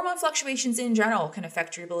 hormone fluctuations in general can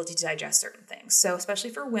affect your ability to digest certain things. So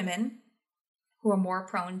especially for women who are more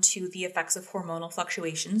prone to the effects of hormonal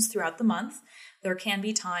fluctuations throughout the month, there can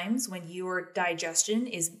be times when your digestion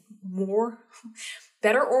is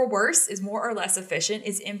better or worse, is more or less efficient,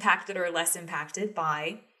 is impacted or less impacted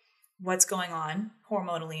by what's going on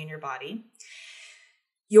hormonally in your body.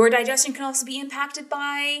 Your digestion can also be impacted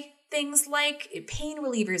by things like pain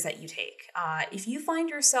relievers that you take. If you find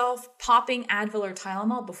yourself popping Advil or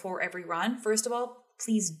Tylenol before every run, first of all,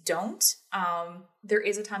 please don't. There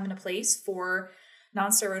is a time and a place for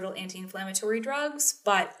non-steroidal anti-inflammatory drugs,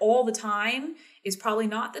 but all the time is probably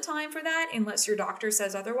not the time for that unless your doctor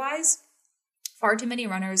says otherwise. Far too many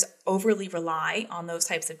runners overly rely on those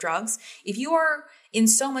types of drugs. If you are in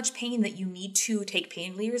so much pain that you need to take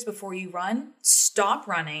pain relievers before you run, stop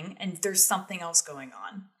running and there's something else going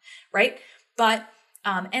on, right? But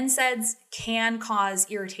NSAIDs can cause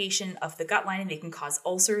irritation of the gut lining. They can cause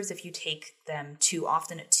ulcers if you take them too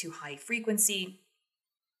often at too high frequency.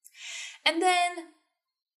 And then,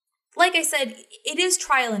 like I said, it is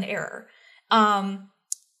trial and error.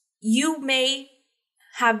 You may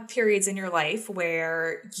have periods in your life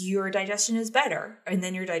where your digestion is better and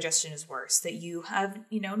then your digestion is worse, that you have,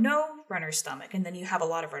 no runner's stomach and then you have a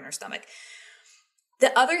lot of runner's stomach.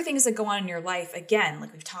 The other things that go on in your life, again,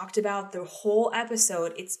 like we've talked about the whole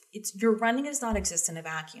episode, it's your running does not exist in a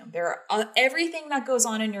vacuum. Everything that goes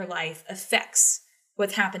on in your life affects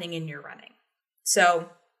what's happening in your running. So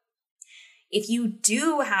if you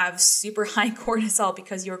do have super high cortisol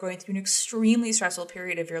because you're going through an extremely stressful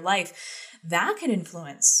period of your life, that can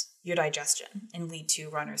influence your digestion and lead to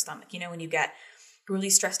runner's stomach. When you get really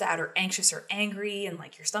stressed out or anxious or angry and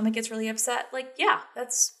like your stomach gets really upset,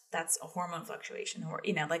 that's a hormone fluctuation. Or,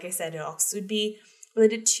 like I said, it also would be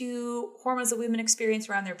related to hormones that women experience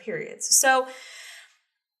around their periods. So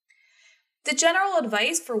the general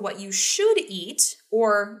advice for what you should eat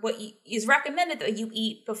or what is recommended that you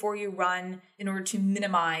eat before you run in order to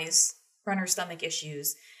minimize runner's stomach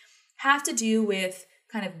issues have to do with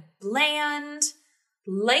kind of bland,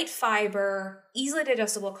 light fiber, easily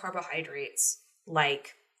digestible carbohydrates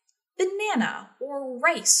like banana or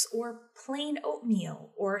rice or plain oatmeal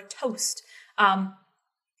or toast.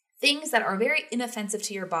 Things that are very inoffensive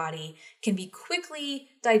to your body, can be quickly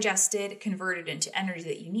digested, converted into energy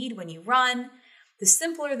that you need when you run. The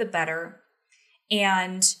simpler, the better.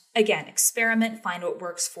 And again, experiment, find what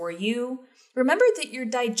works for you. Remember that your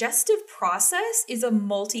digestive process is a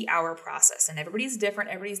multi-hour process and everybody's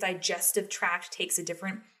different. Everybody's digestive tract takes a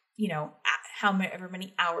different, however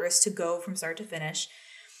many hours to go from start to finish.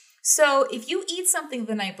 So if you eat something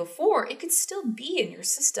the night before, it could still be in your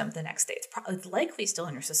system the next day. It's likely still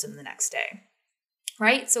in your system the next day,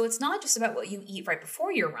 right? So it's not just about what you eat right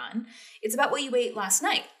before your run. It's about what you ate last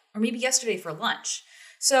night or maybe yesterday for lunch.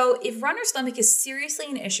 So if runner's stomach is seriously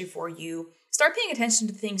an issue for you, start paying attention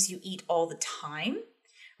to the things you eat all the time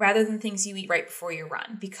rather than things you eat right before your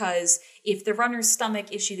run. Because if the runner's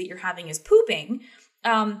stomach issue that you're having is pooping,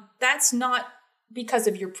 that's not because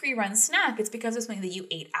of your pre-run snack. It's because of something that you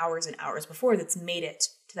ate hours and hours before that's made it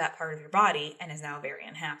to that part of your body and is now very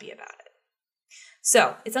unhappy about it.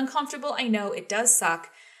 So it's uncomfortable. I know it does suck,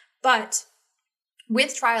 but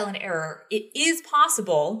with trial and error, it is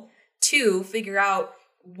possible to figure out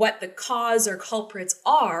what the cause or culprits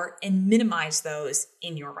are and minimize those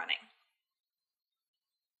in your running.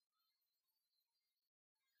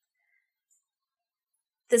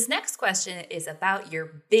 This next question is about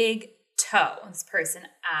your big toe. This person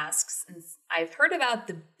asks, I've heard about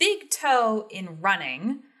the big toe in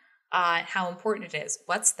running, how important it is.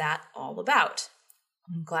 What's that all about?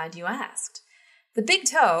 I'm glad you asked. The big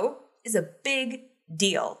toe is a big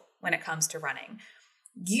deal when it comes to running.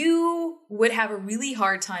 You would have a really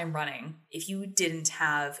hard time running if you didn't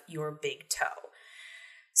have your big toe.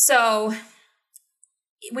 So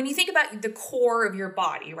when you think about the core of your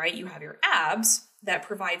body, right, you have your abs that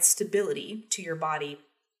provide stability to your body.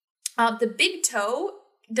 The big toe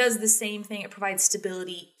does the same thing. It provides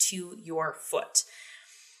stability to your foot.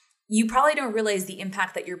 You probably don't realize the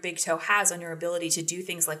impact that your big toe has on your ability to do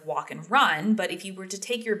things like walk and run, but if you were to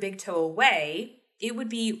take your big toe away, it would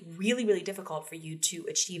be really, really difficult for you to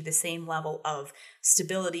achieve the same level of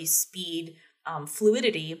stability, speed,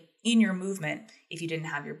 fluidity in your movement if you didn't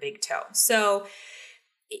have your big toe. So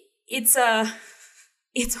it's a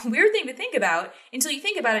weird thing to think about until you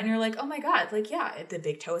think about it and you're like, oh my God, the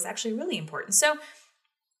big toe is actually really important. So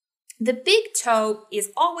the big toe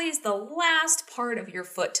is always the last part of your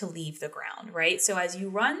foot to leave the ground, right? So as you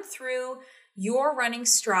run through your running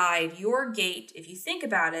stride, your gait, if you think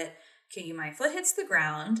about it, okay, my foot hits the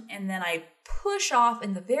ground and then I push off,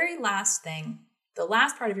 and the very last thing, the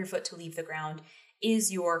last part of your foot to leave the ground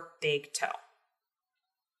is your big toe.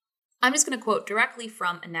 I'm just going to quote directly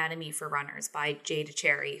from Anatomy for Runners by Jay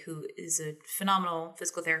DeCherry, who is a phenomenal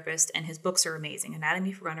physical therapist, and his books are amazing.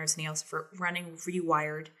 Anatomy for Runners, and he also for Running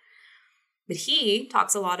Rewired. But he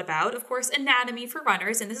talks a lot about, of course, anatomy for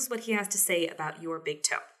runners, and this is what he has to say about your big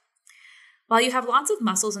toe. While you have lots of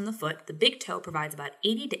muscles in the foot, the big toe provides about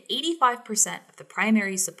 80 to 85% of the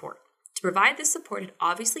primary support. To provide this support, it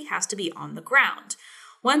obviously has to be on the ground.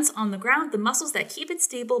 Once on the ground, the muscles that keep it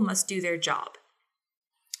stable must do their job.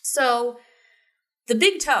 So the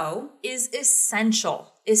big toe is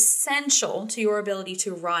essential to your ability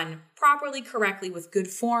to run properly, correctly, with good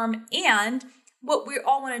form. And what we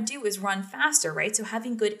all want to do is run faster, right? So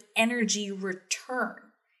having good energy return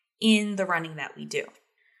in the running that we do.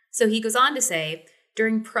 So he goes on to say,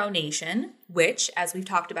 during pronation, which, as we've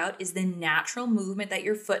talked about, is the natural movement that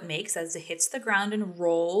your foot makes as it hits the ground and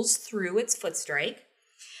rolls through its foot strike.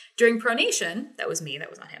 During pronation, that was me, that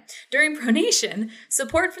was not him. During pronation,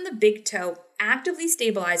 support from the big toe actively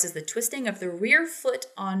stabilizes the twisting of the rear foot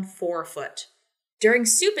on forefoot. During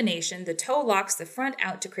supination, the toe locks the front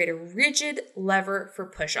out to create a rigid lever for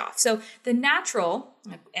push-off. So the natural,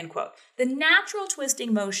 end quote, the natural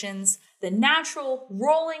twisting motions, the natural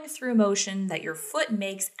rolling through motion that your foot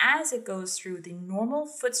makes as it goes through the normal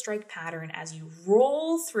foot strike pattern as you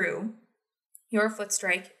roll through your foot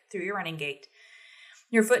strike through your running gait.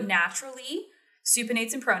 Your foot naturally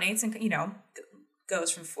supinates and pronates and,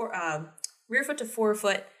 goes from rear foot to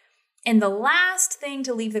forefoot. And the last thing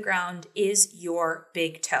to leave the ground is your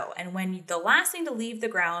big toe. And when the last thing to leave the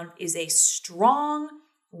ground is a strong,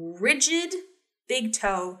 rigid big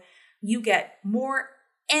toe, you get more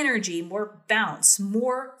energy, more bounce,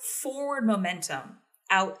 more forward momentum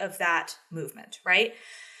out of that movement, right?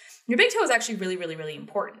 Your big toe is actually really, really, really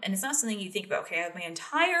important. And it's not something you think about, okay, I have my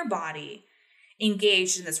entire body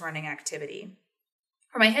engaged in this running activity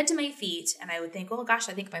from my head to my feet. And I would think, oh gosh,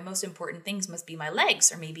 I think my most important things must be my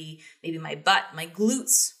legs or maybe my butt, my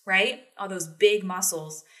glutes, right? All those big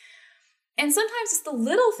muscles. And sometimes it's the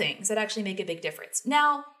little things that actually make a big difference.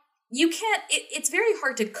 Now, it's very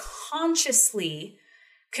hard to consciously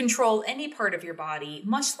control any part of your body,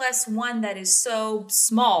 much less one that is so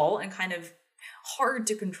small and kind of hard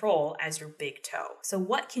to control as your big toe. So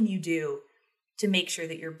what can you do to make sure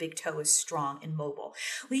that your big toe is strong and mobile?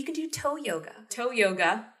 Well, you can do toe yoga. Toe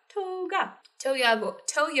yoga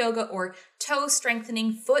or toe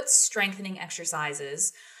strengthening, foot strengthening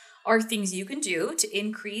exercises are things you can do to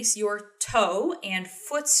increase your toe and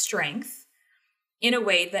foot strength in a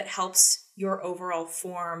way that helps your overall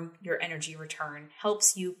form, your energy return,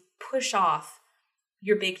 helps you push off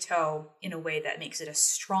your big toe in a way that makes it a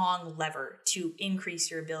strong lever to increase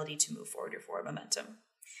your ability to move forward, your forward momentum.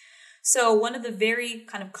 So one of the very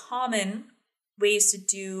kind of common ways to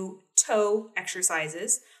do toe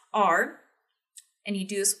exercises are, and you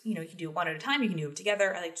do this, you can do it one at a time, you can do them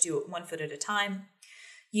together. I like to do it 1 foot at a time.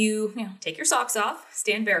 You take your socks off,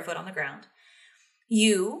 stand barefoot on the ground.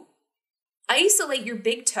 You isolate your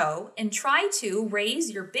big toe and try to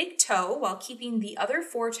raise your big toe while keeping the other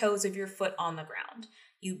 4 toes of your foot on the ground.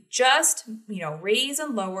 You just, raise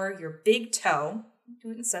and lower your big toe.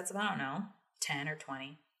 Do it in sets of, 10 or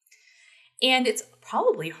 20. And it's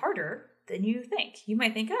probably harder than you think. You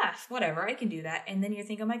might think, whatever, I can do that. And then you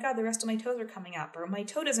think, oh my God, the rest of my toes are coming up, or my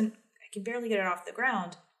toe I can barely get it off the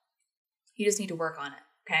ground. You just need to work on it,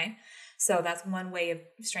 okay? So that's one way of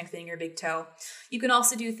strengthening your big toe. You can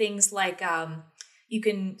also do things like, you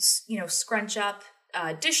can, scrunch up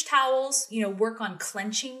dish towels, work on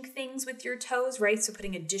clenching things with your toes, right? So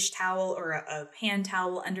putting a dish towel or a hand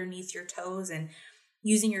towel underneath your toes and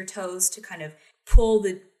using your toes to kind of pull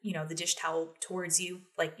the dish towel towards you,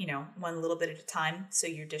 like, one little bit at a time. So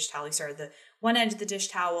your dish towel, you start at the one end of the dish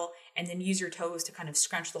towel and then use your toes to kind of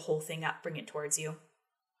scrunch the whole thing up, bring it towards you.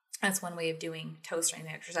 That's one way of doing toe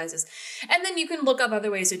strengthening exercises. And then you can look up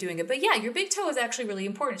other ways of doing it. But yeah, your big toe is actually really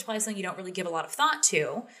important. It's probably something you don't really give a lot of thought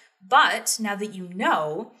to. But now that you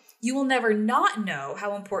know, you will never not know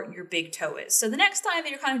how important your big toe is. So the next time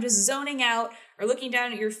that you're kind of just zoning out or looking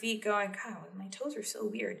down at your feet going, God, my toes are so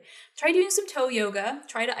weird, try doing some toe yoga.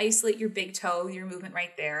 Try to isolate your big toe, your movement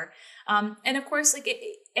right there. And of course,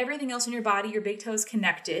 everything else in your body, your big toe is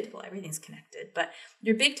connected. Well, everything's connected, but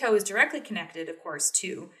your big toe is directly connected, of course,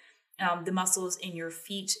 to the muscles in your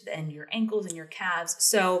feet and your ankles and your calves.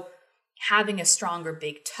 So having a stronger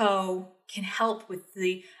big toe can help with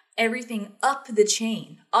everything up the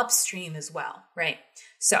chain, upstream as well, right?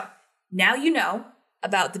 So now you know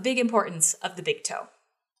about the big importance of the big toe.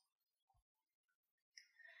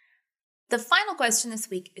 The final question this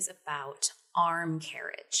week is about arm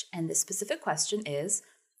carriage. And the specific question is,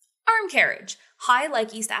 arm carriage, high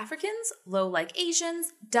like East Africans, low like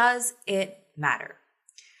Asians, does it matter?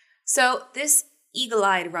 So this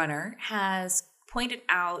eagle-eyed runner has pointed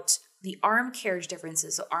out the arm carriage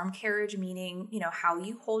differences. So arm carriage meaning, how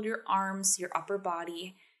you hold your arms, your upper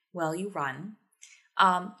body while you run,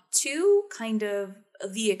 to kind of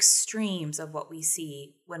the extremes of what we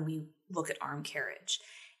see when we look at arm carriage.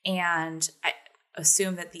 And I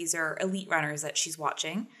assume that these are elite runners that she's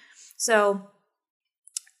watching. So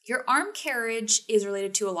your arm carriage is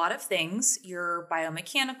related to a lot of things, your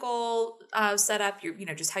biomechanical setup, your,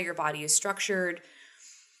 just how your body is structured.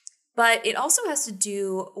 But it also has to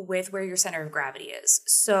do with where your center of gravity is.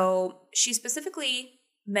 So she specifically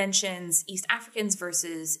mentions East Africans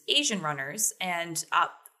versus Asian runners. And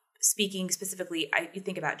speaking specifically, you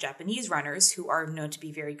think about Japanese runners who are known to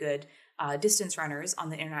be very good distance runners on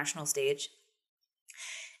the international stage.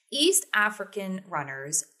 East African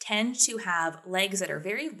runners tend to have legs that are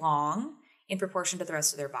very long in proportion to the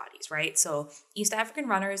rest of their bodies, right? So East African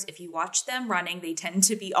runners, if you watch them running, they tend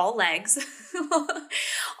to be all legs,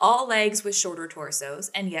 all legs with shorter torsos.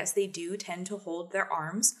 And yes, they do tend to hold their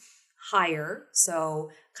arms higher.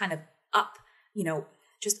 So kind of up,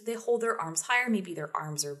 just they hold their arms higher. Maybe their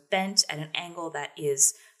arms are bent at an angle that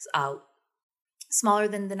is smaller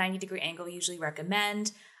than the 90-degree angle we usually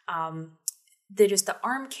recommend. The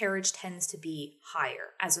arm carriage tends to be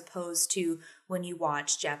higher as opposed to when you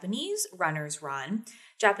watch Japanese runners run.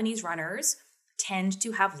 Japanese runners tend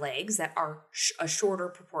to have legs that are a shorter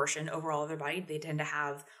proportion overall of their body. They tend to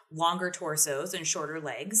have longer torsos and shorter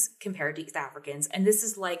legs compared to East Africans. And this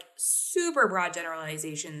is like super broad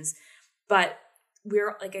generalizations, but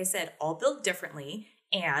we're, like I said, all built differently.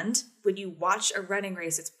 And when you watch a running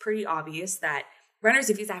race, it's pretty obvious that runners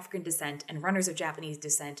of East African descent and runners of Japanese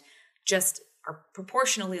descent just are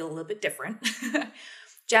proportionally a little bit different.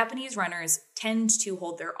 Japanese runners tend to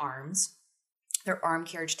hold their arms. Their arm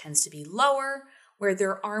carriage tends to be lower, where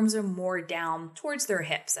their arms are more down towards their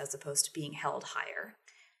hips as opposed to being held higher.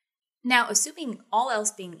 Now, assuming all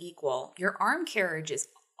else being equal, your arm carriage is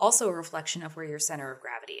also a reflection of where your center of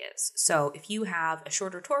gravity is. So if you have a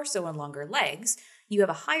shorter torso and longer legs, you have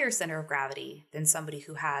a higher center of gravity than somebody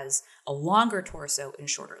who has a longer torso and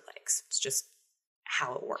shorter legs. It's just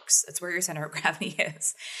how it works. That's where your center of gravity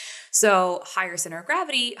is. So higher center of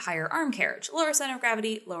gravity, higher arm carriage, lower center of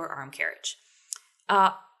gravity, lower arm carriage.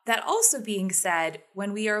 That also being said,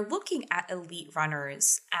 when we are looking at elite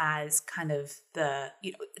runners as kind of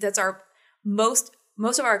that's our most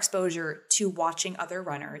most of our exposure to watching other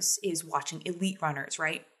runners is watching elite runners,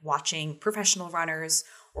 right? Watching professional runners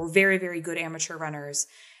or very, very good amateur runners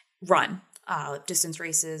run distance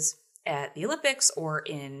races at the Olympics or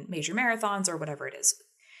in major marathons or whatever it is.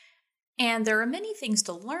 And there are many things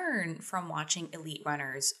to learn from watching elite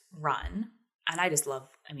runners run. And I just love,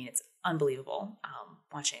 it's unbelievable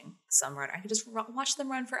watching some runner. I could just watch them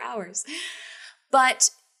run for hours. But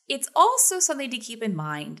it's also something to keep in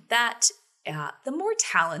mind that the more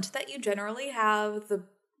talent that you generally have, the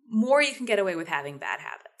more you can get away with having bad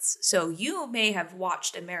habits. So you may have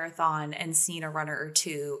watched a marathon and seen a runner or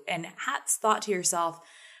two and thought to yourself,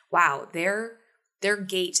 wow, their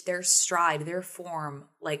gait, their stride, their form,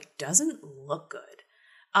 doesn't look good.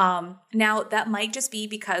 Now that might just be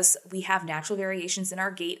because we have natural variations in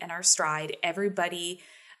our gait and our stride.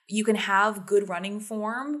 You can have good running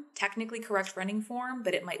form, technically correct running form,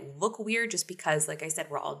 but it might look weird just because, like I said,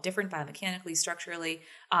 we're all different biomechanically, structurally.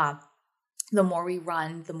 The more we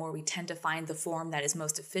run, the more we tend to find the form that is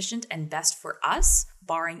most efficient and best for us,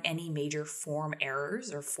 barring any major form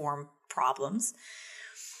errors or form problems.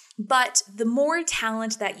 But the more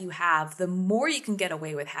talent that you have, the more you can get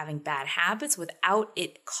away with having bad habits without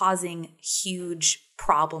it causing huge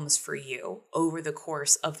problems for you over the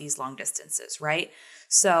course of these long distances, right?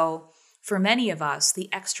 So for many of us,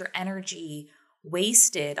 the extra energy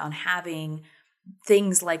wasted on having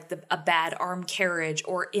things like a bad arm carriage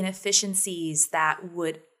or inefficiencies that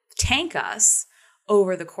would tank us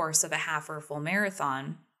over the course of a half or a full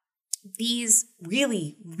marathon, these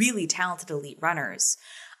really, really talented elite runners,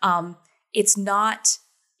 it's not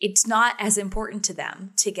as important to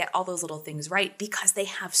them to get all those little things right because they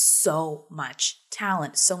have so much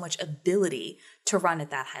talent, so much ability to run at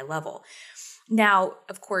that high level. Now,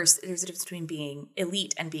 of course, there's a difference between being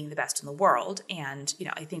elite and being the best in the world. And,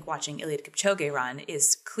 I think watching Eliud Kipchoge run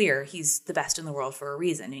is clear. He's the best in the world for a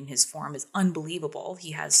reason. His form is unbelievable.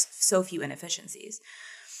 He has so few inefficiencies.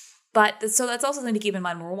 So that's also something to keep in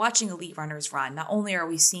mind when we're watching elite runners run. Not only are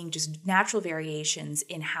we seeing just natural variations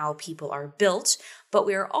in how people are built, but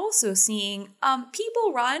we are also seeing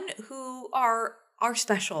people run who are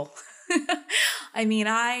special.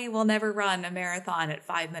 I will never run a marathon at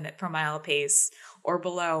 5 minute per mile pace or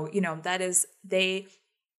below. That is, they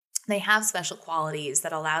have special qualities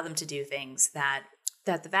that allow them to do things that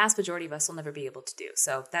the vast majority of us will never be able to do.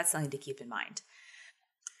 So that's something to keep in mind.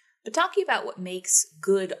 But talking about what makes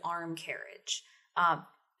good arm carriage,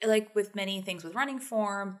 like with many things with running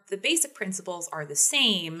form, the basic principles are the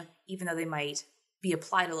same, even though they might be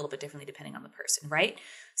applied a little bit differently depending on the person, right?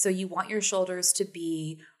 So you want your shoulders to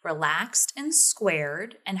be relaxed and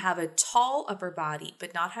squared and have a tall upper body,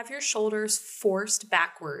 but not have your shoulders forced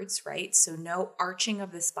backwards, right? So no arching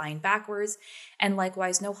of the spine backwards, and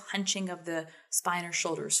likewise no hunching of the spine or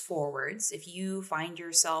shoulders forwards. If you find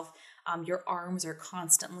yourself, your arms are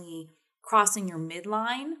constantly crossing your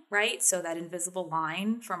midline, right? So that invisible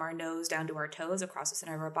line from our nose down to our toes across the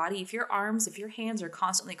center of our body. If your hands are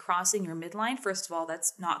constantly crossing your midline, first of all,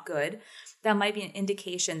 that's not good. That might be an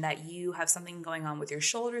indication that you have something going on with your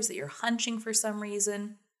shoulders, that you're hunching for some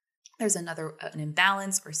reason. There's an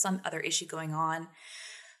imbalance or some other issue going on.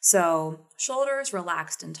 So shoulders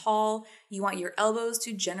relaxed and tall. You want your elbows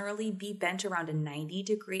to generally be bent around a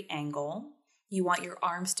 90-degree angle. You want your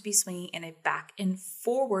arms to be swinging in a back and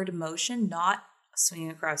forward motion, not swinging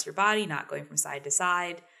across your body, not going from side to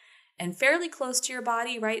side, and fairly close to your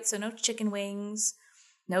body, right? So no chicken wings,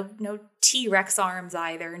 no T-Rex arms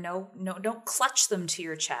either. No, don't clutch them to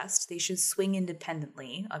your chest. They should swing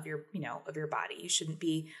independently of your body. You shouldn't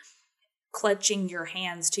be clutching your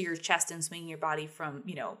hands to your chest and swinging your body from,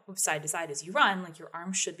 side to side as you run. Like, your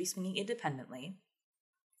arms should be swinging independently.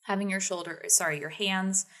 Having your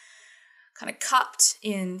hands kind of cupped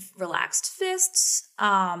in relaxed fists,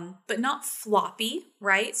 but not floppy,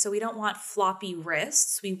 right? So we don't want floppy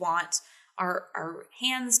wrists. We want our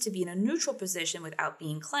hands to be in a neutral position without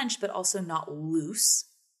being clenched, but also not loose.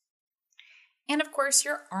 And of course,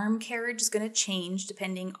 your arm carriage is going to change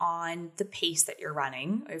depending on the pace that you're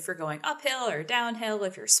running. If you're going uphill or downhill,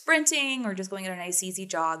 if you're sprinting or just going at a nice easy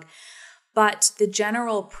jog. But the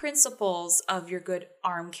general principles of your good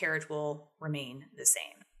arm carriage will remain the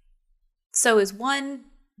same. So is one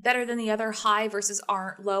better than the other, high versus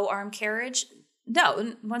low arm carriage?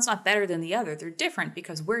 No, one's not better than the other. They're different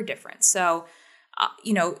because we're different. So,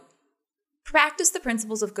 practice the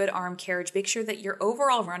principles of good arm carriage. Make sure that your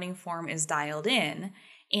overall running form is dialed in,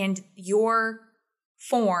 and your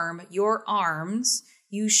form, your arms,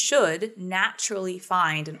 you should naturally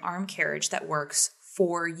find an arm carriage that works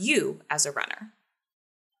for you as a runner.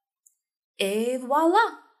 Et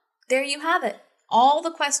voila! There you have it. all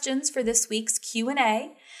the questions for this week's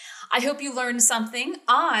Q&A. I hope you learned something.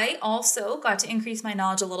 I also got to increase my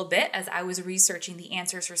knowledge a little bit as I was researching the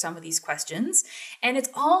answers for some of these questions. And it's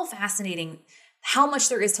all fascinating how much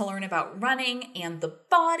there is to learn about running and the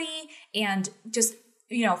body and just,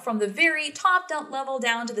 from the very top level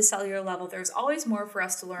down to the cellular level. There's always more for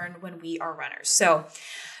us to learn when we are runners. So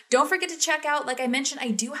don't forget to check out, like I mentioned,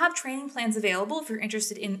 I do have training plans available if you're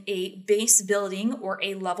interested in a base building or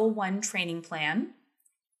a level 1 training plan.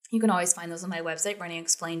 You can always find those on my website,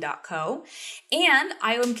 runningexplained.co. And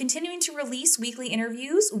I am continuing to release weekly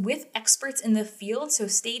interviews with experts in the field, so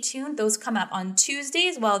stay tuned. Those come out on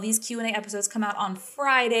Tuesdays, while these Q&A episodes come out on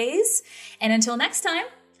Fridays. And until next time,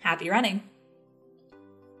 happy running.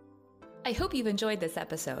 I hope you've enjoyed this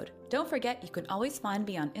episode. Don't forget, you can always find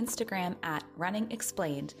me on Instagram at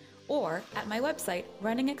runningexplained or at my website,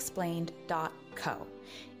 runningexplained.co.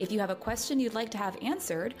 If you have a question you'd like to have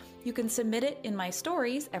answered, you can submit it in my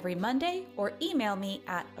stories every Monday or email me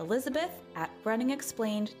at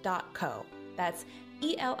elizabeth@runningexplained.co. That's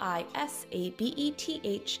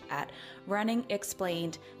ELISABETH at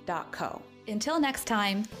runningexplained.co. Until next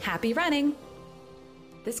time, happy running!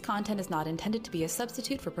 This content is not intended to be a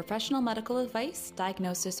substitute for professional medical advice,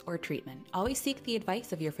 diagnosis, or treatment. Always seek the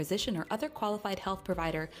advice of your physician or other qualified health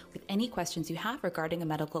provider with any questions you have regarding a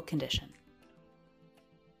medical condition.